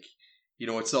says, like, you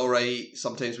know, it's alright,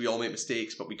 sometimes we all make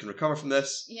mistakes, but we can recover from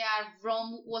this. Yeah,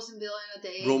 Rome wasn't built in a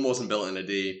day. Rome wasn't built in a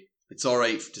day. It's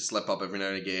alright to slip up every now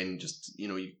and again. Just, you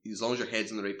know, as long as your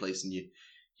head's in the right place and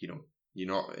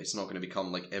it's not going to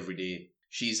become like every day.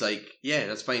 She's like, yeah,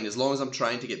 that's fine. As long as I'm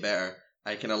trying to get better,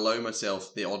 I can allow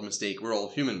myself the odd mistake. We're all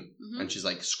human. Mm-hmm. And she's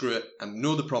like, screw it. I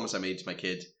know the promise I made to my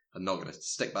kid. I'm not going to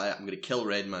stick by it. I'm going to kill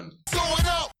Redman.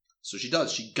 So she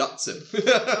does. She guts him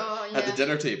at the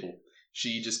dinner table.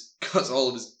 She just cuts all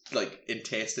of his like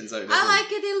intestines out of him. I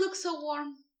like it. It looks so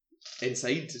warm.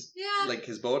 Inside, like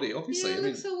his body, obviously. Yeah, it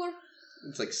looks so warm.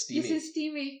 It's like steamy. This is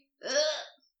steamy.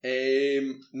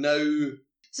 Now...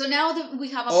 So now we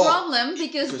have a problem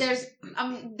because there's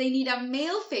they need a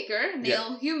male figure,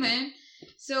 male human.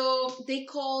 So they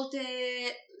call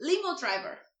the limo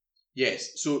driver.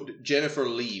 Yes. So Jennifer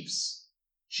leaves.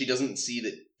 She doesn't see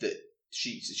that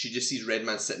she just sees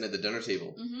Redman sitting at the dinner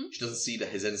table. Mm-hmm. She doesn't see that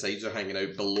his insides are hanging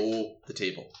out below the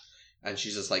table, and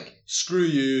she's just like, "Screw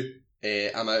you!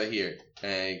 I'm out of here.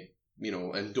 And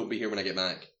don't be here when I get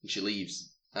back." And she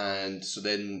leaves. And so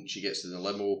then she gets to the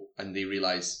limo, and they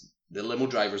realize. The limo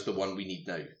driver's the one we need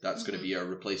now. That's going to be our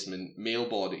replacement male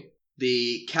body.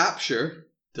 They capture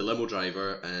the limo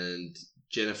driver and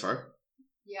Jennifer.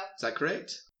 Yep. Is that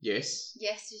correct? Yes.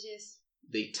 Yes, it is.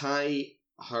 They tie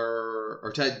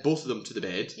both of them to the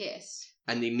bed. Yes.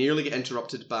 And they nearly get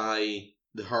interrupted by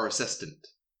her assistant.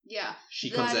 Yeah. She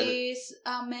comes in. That is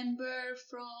a member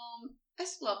from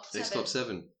S Club 7. S Club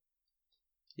 7.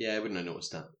 Yeah, I wouldn't have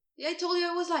noticed that. Yeah, I told you,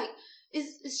 I was like,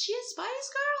 is she a Spice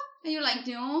Girl? And you're like,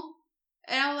 no.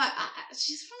 And I'm like,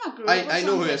 she's from a group. I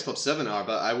know who S Club 7 are,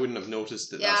 but I wouldn't have noticed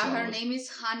that. Yeah, her name is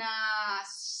Hannah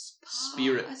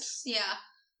Spirit.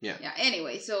 Yeah.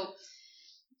 Anyway, so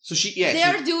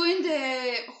they're doing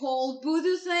the whole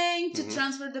voodoo thing to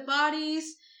transfer the bodies.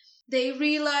 They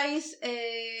realize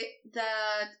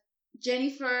that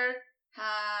Jennifer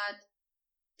had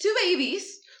 2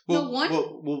 babies.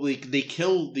 They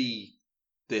kill the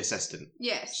assistant.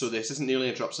 Yes. So the assistant nearly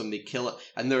interrupts them. They kill it,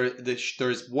 and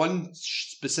there's one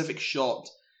specific shot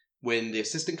when the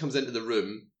assistant comes into the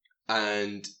room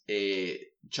and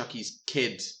Chucky's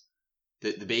kid,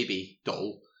 the baby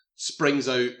doll, springs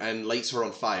out and lights her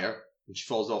on fire, and she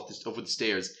falls over the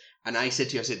stairs. And I said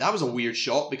that was a weird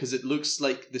shot because it looks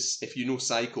like this. If you know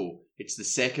Psycho, it's the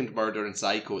second murder in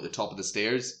Psycho at the top of the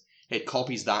stairs. It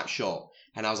copies that shot,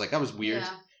 and I was like, that was weird.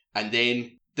 Yeah. And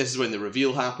then. This is when the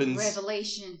reveal happens.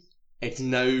 Revelation. It's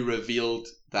now revealed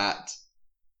that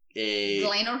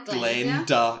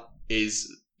Glenda is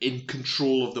in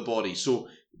control of the body. So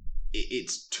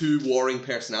it's 2 warring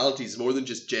personalities, more than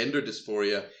just gender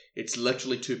dysphoria. it's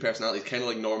literally two personalities, kind of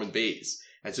like Norman Bates.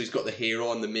 And so he's got the hair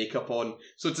on, the makeup on.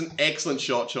 So it's an excellent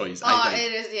shot choice, I think.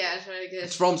 It is, yeah, it's really good.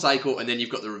 It's from Psycho, and then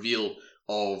you've got the reveal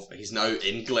of he's now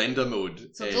in Glenda mode.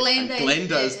 So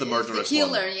Glenda is the murderous the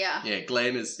killer, one. yeah. Yeah,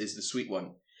 Glenn is the sweet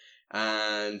one.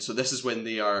 And so this is when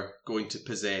they are going to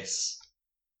possess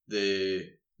the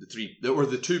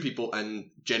two people,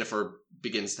 and Jennifer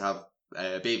begins to have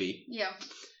a baby. Yeah.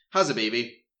 Has a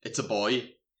baby. It's a boy.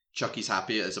 Chucky's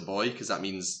happy it's a boy because that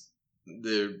means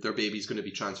their baby's going to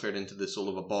be transferred into the soul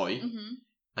of a boy. Mm-hmm.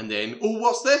 And then, oh,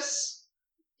 what's this?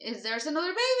 There's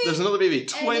another baby. There's another baby.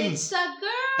 Twins. And it's a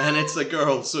girl. And it's a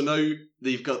girl. So now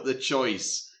they've got the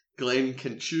choice. Glenn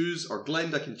can choose, or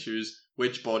Glenda can choose,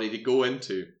 which body to go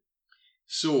into.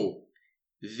 So,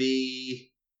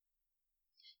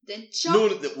 Then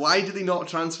why do they not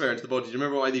transfer into the body? Do you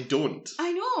remember why they don't?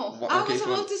 I know. Okay, I was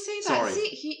about to say that. Sorry. See,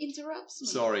 he interrupts me.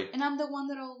 Sorry. And I'm the one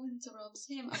that always interrupts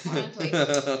him, apparently.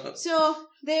 So,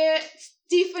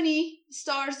 Tiffany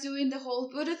starts doing the whole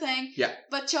Buddha thing. Yeah.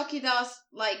 But Chucky does,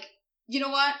 like, you know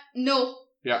what? No.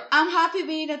 Yeah. I'm happy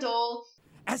being a doll.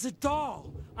 As a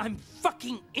doll, I'm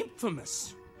fucking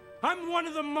infamous. I'm one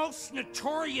of the most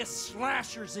notorious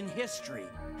slashers in history,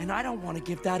 and I don't want to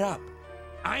give that up.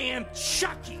 I am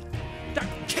Chucky, the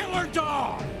killer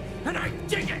doll, and I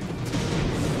dig it!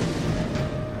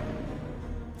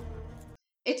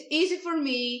 It's easy for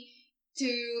me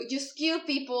to just kill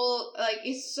people. Like,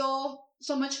 it's so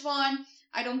much fun.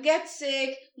 I don't get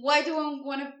sick. Why do I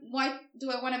want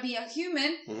to be a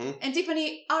human? Mm-hmm. And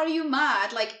Tiffany, are you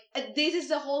mad? Like, this is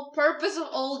the whole purpose of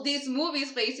all these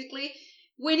movies, basically.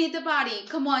 We need the body.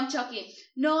 Come on, Chucky.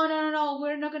 No.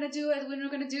 We're not going to do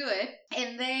it.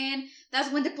 And then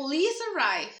that's when the police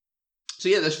arrive. So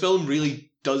yeah, this film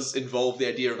really does involve the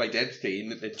idea of identity.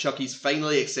 And Chucky's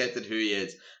finally accepted who he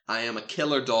is. I am a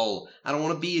killer doll. I don't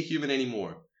want to be a human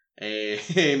anymore.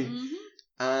 Mm-hmm.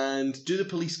 And do the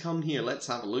police come here? Let's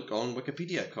have a look on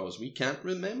Wikipedia, because we can't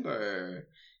remember.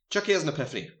 Chucky has an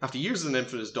epiphany. After years as an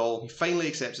infant doll, he finally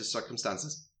accepts his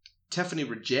circumstances. Tiffany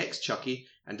rejects Chucky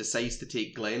and decides to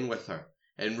take Glenn with her.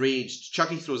 Enraged,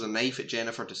 Chucky throws a knife at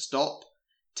Jennifer to stop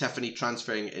Tiffany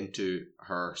transferring into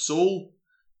her soul.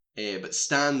 But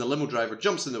Stan, the limo driver,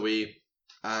 jumps in the way,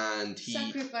 and he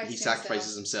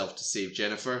sacrifices himself to save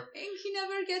Jennifer. And he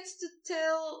never gets to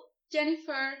tell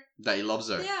Jennifer that he loves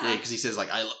her. Yeah, because he says, like,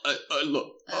 I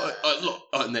look,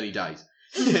 and then he dies.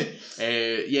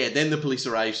 Then the police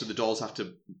arrive, so the dolls have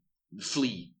to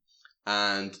flee.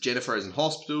 And Jennifer is in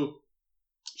hospital.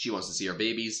 She wants to see her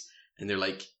babies. And they're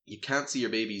like, you can't see your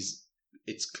babies.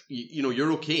 It's,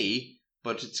 you're okay,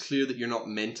 but it's clear that you're not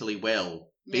mentally well.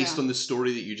 Based on the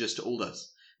story that you just told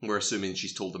us. And we're assuming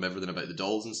she's told them everything about the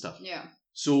dolls and stuff. Yeah.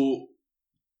 So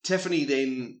Tiffany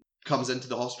then comes into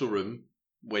the hospital room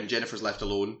when Jennifer's left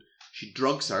alone. She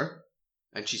drugs her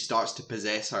and she starts to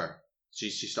possess her. She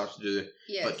starts to do it.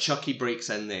 Yes. But Chucky breaks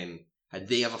in then, and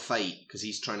they have a fight because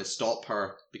he's trying to stop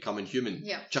her becoming human.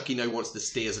 Yeah. Chucky now wants to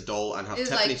stay as a doll and have it's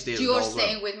Tiffany like, stay as a doll. You're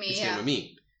staying with me. You're staying with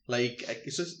me. Like,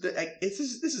 it's just, this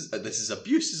is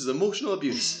abuse. This is emotional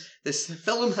abuse. This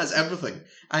film has everything,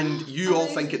 and you all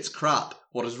think it's crap.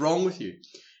 What is wrong with you?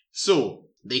 So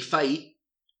they fight,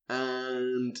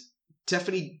 and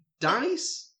Tiffany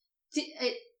dies.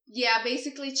 Yeah,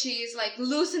 basically she's like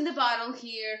losing the battle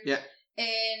here. Yeah,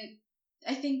 and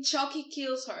I think Chucky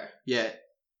kills her. Yeah,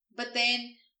 but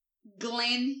then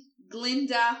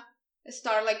Glenda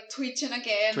start like twitching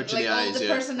again, twitching like the all eyes, the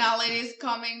personalities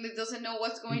coming that doesn't know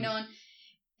what's going on,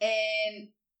 and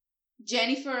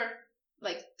Jennifer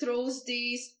like throws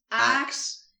this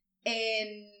axe,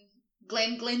 and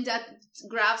Glenda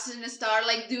grabs it and start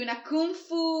like doing a kung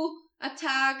fu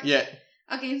attack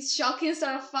against Chucky and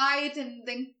start a fight, and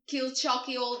then kill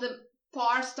Chucky. All the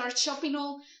parts, start chopping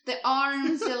all the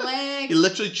arms, the legs. He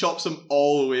literally chops them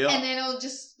all the way up, and then I'll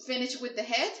just finish with the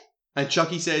head. And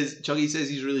Chucky says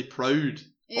he's really proud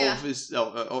of his.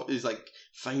 He's like,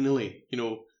 finally,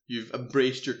 you've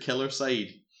embraced your killer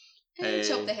side. And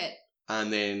chop the head.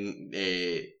 And then,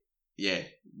 then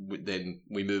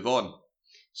we move on.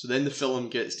 So then the film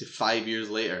gets to 5 years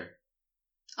later.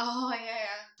 Oh,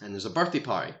 yeah. And there's a birthday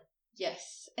party.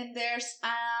 Yes. And there's,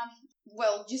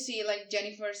 you see, like,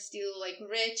 Jennifer's still, like,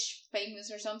 rich,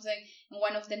 famous or something. And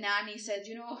one of the nannies said,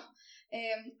 you know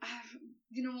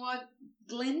what,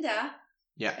 Glenda...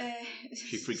 Yeah,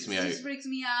 she freaks me out. She freaks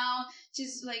me out.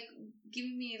 She's like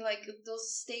giving me like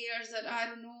those stares that I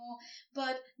don't know.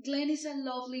 But Glenn is a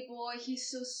lovely boy. He's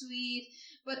so sweet.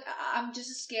 But I'm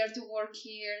just scared to work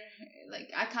here. Like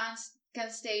I can't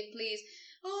stay, please.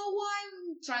 Oh, why?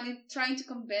 I'm trying to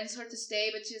convince her to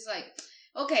stay, but she's like,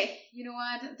 okay, you know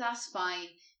what? That's fine.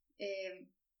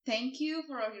 thank you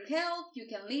for all your help. You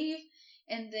can leave.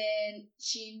 And then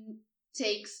she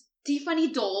takes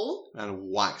Tiffany doll And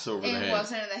whacks her over the and head,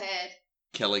 walks her in the head.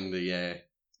 killing the And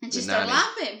the she starts nanny.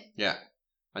 laughing. Yeah.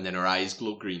 And then her eyes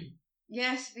glow green.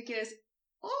 Yes, because,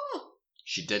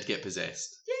 She did get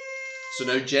possessed. yay! So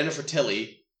now Jennifer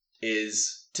Tilly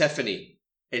is Tiffany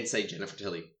inside Jennifer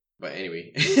Tilly. But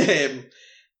anyway.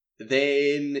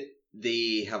 Then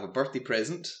they have a birthday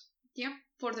present.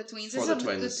 For the twins. For It's the a-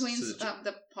 twins. The twins So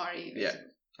the party. Yeah.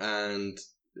 And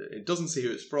it doesn't say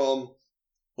who it's from.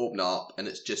 Open it up and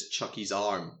it's just Chucky's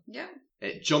arm. Yeah.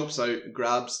 It jumps out,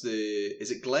 grabs the... Is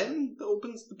it Glenn that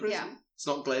opens the prison? Yeah. It's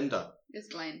not Glenda. It's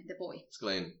Glenn, the boy. It's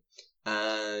Glenn.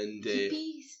 And... He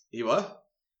pees. He what?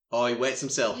 Oh, he wets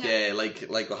himself. Yeah. Yeah,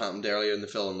 like what happened earlier in the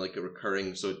film, like a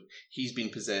recurring. So he's been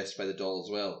possessed by the doll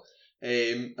as well.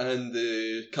 And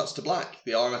the cuts to black.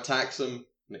 The arm attacks him,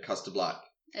 and it cuts to black.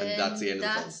 And that's the end of the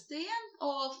film. That's the end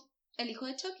of El Hijo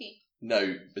de Chucky.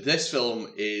 Now, this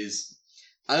film is...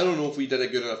 I don't know if we did a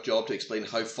good enough job to explain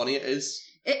how funny it is.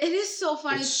 It is so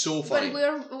funny. It's so funny.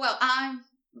 But I'm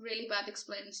really bad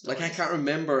explaining stories. Like, I can't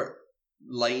remember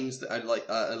lines that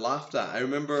I laughed at. I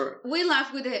remember... We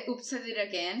laughed with the oops, I did it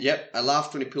again. Yep, I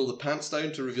laughed when he pulled the pants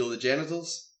down to reveal the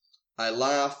genitals. I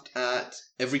laughed at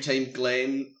every time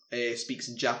Glenn speaks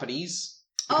in Japanese.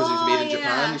 Because he was made in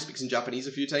Japan, he speaks in Japanese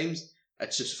a few times.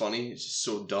 It's just funny. It's just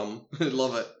so dumb. I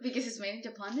love it. Because it's made in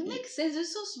Japan. It makes sense. They're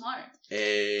so smart.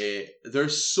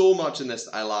 There's so much in this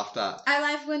that I laughed at. I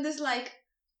laugh when there's like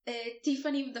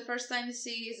Tiffany, the first time you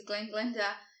see is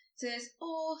Glenda, says,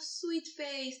 "Oh, sweet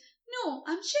face." No,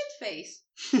 I'm shit face.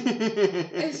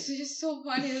 It's just so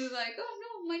funny. It's like, oh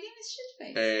no, my name is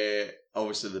shit face.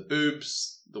 Obviously the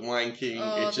boobs, the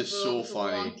wanking. It's just so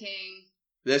funny.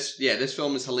 This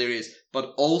film is hilarious,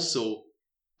 but also,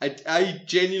 I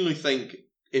genuinely think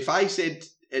if I said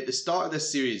at the start of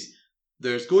this series,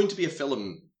 there's going to be a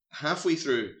film halfway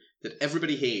through that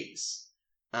everybody hates,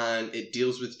 and it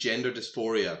deals with gender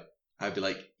dysphoria, I'd be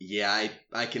like, yeah,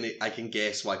 I can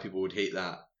guess why people would hate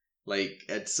that. Like,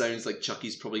 it sounds like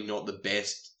Chucky's probably not the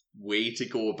best way to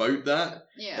go about that.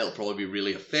 Yeah. It'll probably be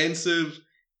really offensive,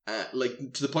 like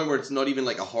to the point where it's not even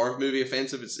like a horror movie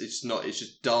offensive. It's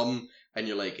just dumb, and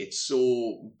you're like, it's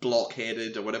so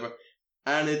blockheaded or whatever.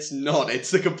 And it's not.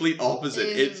 It's the complete opposite.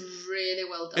 It's really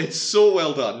well done. It's so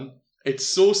well done. It's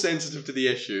so sensitive to the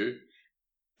issue.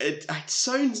 It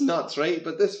sounds nuts, right?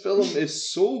 But this film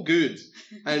is so good.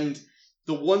 And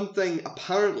the one thing,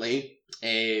 apparently,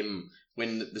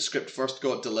 when the script first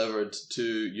got delivered to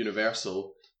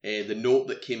Universal, the note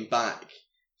that came back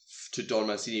to Don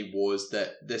Mancini was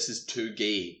that this is too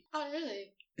gay. Oh,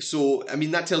 really? So, I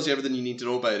mean, that tells you everything you need to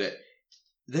know about it.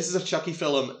 This is a Chucky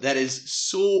film that is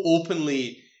so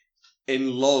openly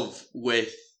in love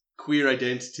with queer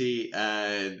identity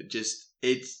and just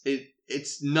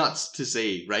it's nuts to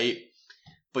say, right?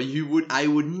 But I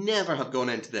would never have gone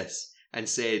into this and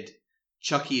said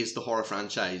Chucky is the horror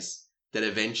franchise that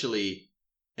eventually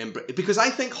because I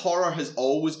think horror has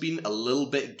always been a little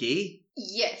bit gay.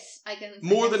 Yes, I can.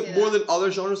 More than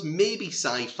other genres, maybe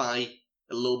sci-fi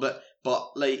a little bit,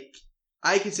 but like.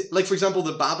 I can say, like, for example,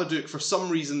 the Babadook, for some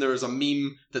reason there is a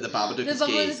meme that the Babadook is gay.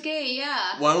 The Babadook is gay,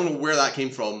 yeah. Well, I don't know where that came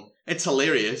from. It's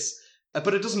hilarious.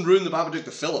 But it doesn't ruin the Babadook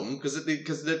the film, because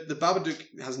the Babadook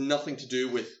has nothing to do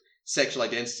with sexual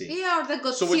identity. Yeah, or the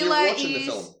Godzilla So when you're watching is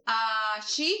the film,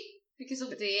 she, because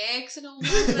of the eggs and all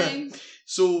those things.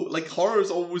 So, like, horror's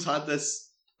always had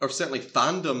this, or certainly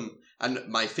fandom, and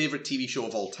my favourite TV show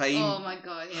of all time, Oh my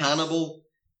god, yes. Hannibal,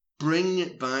 bring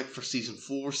it back for season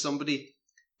 4, somebody.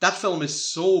 That film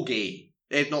is so gay.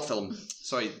 Not film,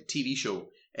 sorry, TV show.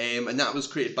 And that was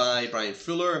created by Brian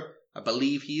Fuller. I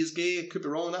believe he is gay. I could be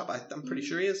wrong on that, but I'm pretty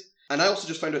sure he is. And I also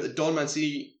just found out that Don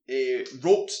Mancini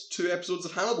wrote 2 episodes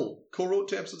of Hannibal. Co-wrote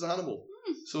 2 episodes of Hannibal.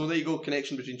 So there you go,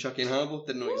 connection between Chucky and Hannibal.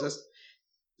 Didn't know it existed.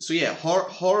 So yeah,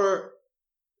 horror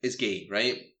is gay,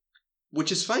 right?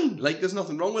 Which is fine. Like, there's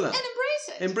nothing wrong with that. And embrace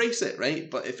it. Embrace it,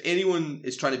 right? But if anyone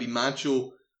is trying to be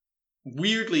macho,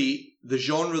 weirdly, the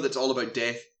genre that's all about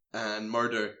death and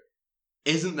murder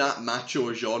isn't that macho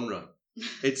a genre.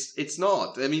 It's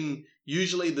not. I mean,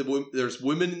 usually there's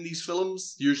women in these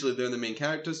films. Usually they're the main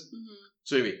characters. Mm-hmm.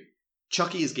 So anyway,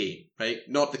 Chucky is gay, right?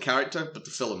 Not the character, but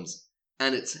the films.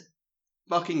 And it's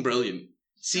fucking brilliant.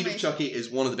 Seed of Chucky is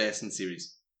one of the best in the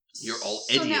series. You're all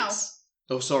idiots.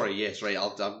 Oh, sorry. Yes, right.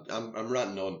 I'm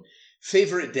ranting on.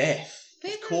 Favourite death,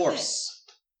 of course.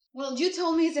 Well, you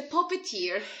told me it's a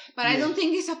puppeteer, but I don't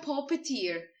think it's a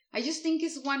puppeteer. I just think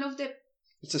it's one of the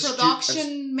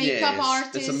production makeup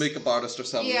artists. It's a makeup artist or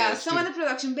something. Yeah, some of the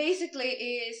production basically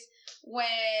is when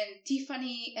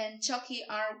Tiffany and Chucky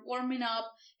are warming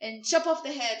up and chop off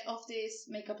the head of this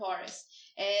makeup artist.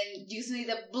 And you see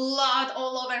the blood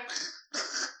all over.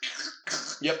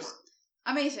 Yep.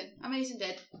 Amazing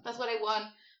death. That's what I want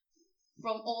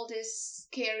from all these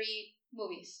scary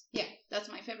movies. Yeah, that's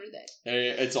my favorite death.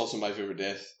 It's also my favourite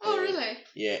death. Oh, really?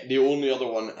 Yeah, the only other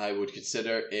one I would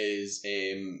consider is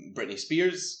Britney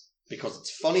Spears, because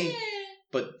it's funny, Yeah.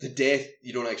 but the death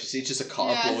you don't actually see. It's just a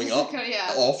car Yeah, blowing it's just up a car,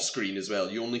 yeah. off screen as well.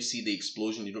 You only see the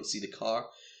explosion, you don't see the car.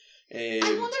 I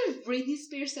wonder if Britney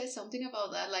Spears said something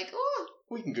about that. Like, oh,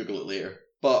 We can Google it later.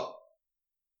 But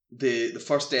the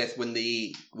first death when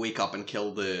they wake up and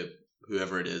kill the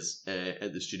whoever it is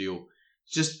at the studio,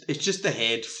 it's just the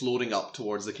head floating up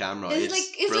towards the camera.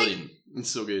 It's brilliant. It's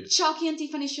so good. Chucky and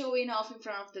Tiffany showing off in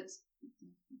front of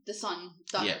the sun.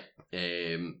 Done.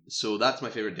 Yeah. So that's my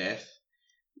favourite death.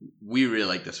 We really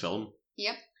like this film.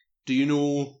 Yep. Do you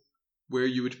know where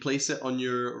you would place it on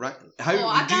your rank? How? Oh,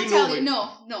 I do can't you know tell you. No,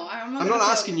 I'm not. I'm gonna not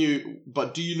tell asking you,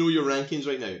 but do you know your rankings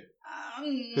right now?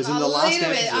 Because in a the last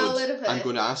little episode, bit. I'm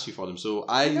going to ask you for them. So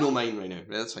I You know know? mine right now.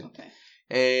 That's fine.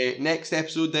 Okay. Next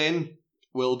episode then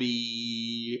will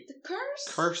be The curse.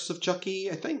 Curse of Chucky,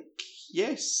 I think.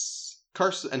 Yes.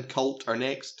 Curse and Cult are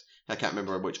next. I can't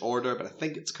remember which order, but I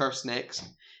think it's Curse next.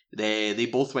 They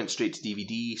both went straight to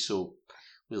DVD, so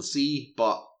we'll see.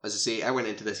 But as I say, I went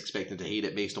into this expecting to hate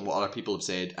it based on what other people have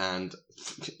said, and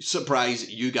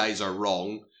surprise, you guys are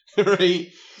wrong,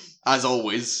 right? As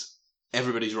always,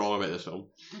 everybody's wrong about this film.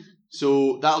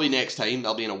 So that'll be next time.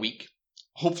 That'll be in a week.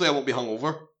 Hopefully I won't be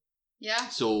hungover. Yeah.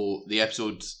 So the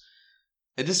episodes...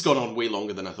 This has gone on way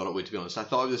longer than I thought it would, to be honest. I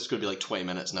thought this was going to be like 20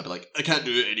 minutes and I'd be like, I can't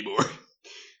do it anymore.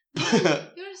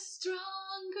 You're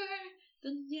stronger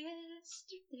than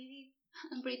yesterday.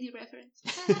 A Britney reference.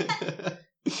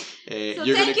 So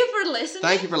thank you for listening.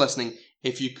 Thank you for listening.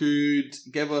 If you could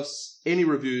give us any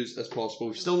reviews as possible.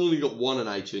 We've still only got one on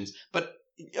iTunes. But,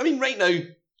 I mean, right now,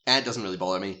 it doesn't really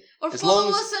bother me. Or as follow long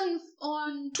as us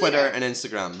on Twitter and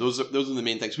Instagram. Those are the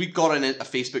main things. We've got a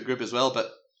Facebook group as well,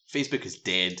 but Facebook is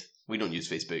dead. We don't use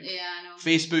Facebook. Yeah, I know.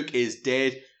 Facebook is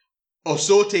dead.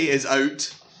 Osote is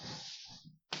out.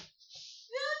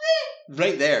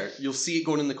 Right there. You'll see it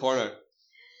going in the corner.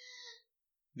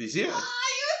 Do you see it?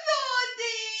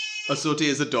 Osote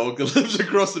is a dog that lives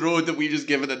across the road that we've just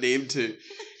given a name to.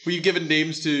 We've given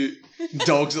names to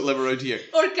dogs that live around here.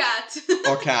 Or cats.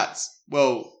 Or cats.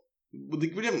 Well, we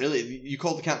didn't really. You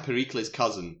called the cat Pericles'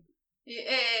 cousin.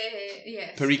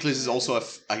 Yes. Pericles is also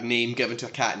a name given to a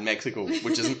cat in Mexico,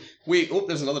 which isn't... Wait,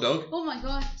 there's another dog. Oh my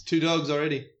god. 2 dogs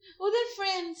already. Oh, they're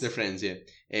friends. They're friends, yeah.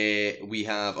 We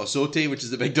have Osote, which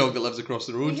is the big dog that lives across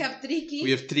the road. We have Tricky.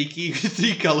 We have Triki,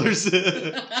 3 colours.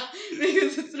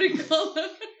 Because it's 3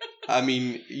 colors. I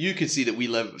mean, you can see that we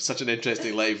live such an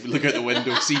interesting life. Look out the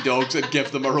window, see dogs and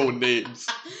give them our own names.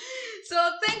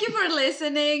 So thank you for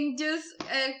listening. Just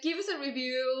give us a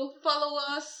review, follow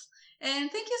us,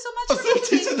 and thank you so much for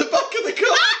Osote's listening. in the back of the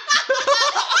car.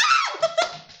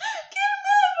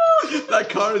 That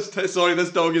car is... sorry,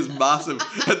 this dog is massive.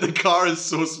 And the car is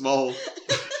so small.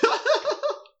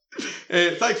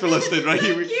 Thanks for listening, right?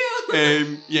 Thank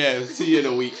you. Yeah, see you in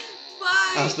a week.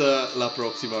 Bye. Hasta la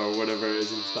próxima, or whatever it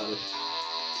is in Spanish.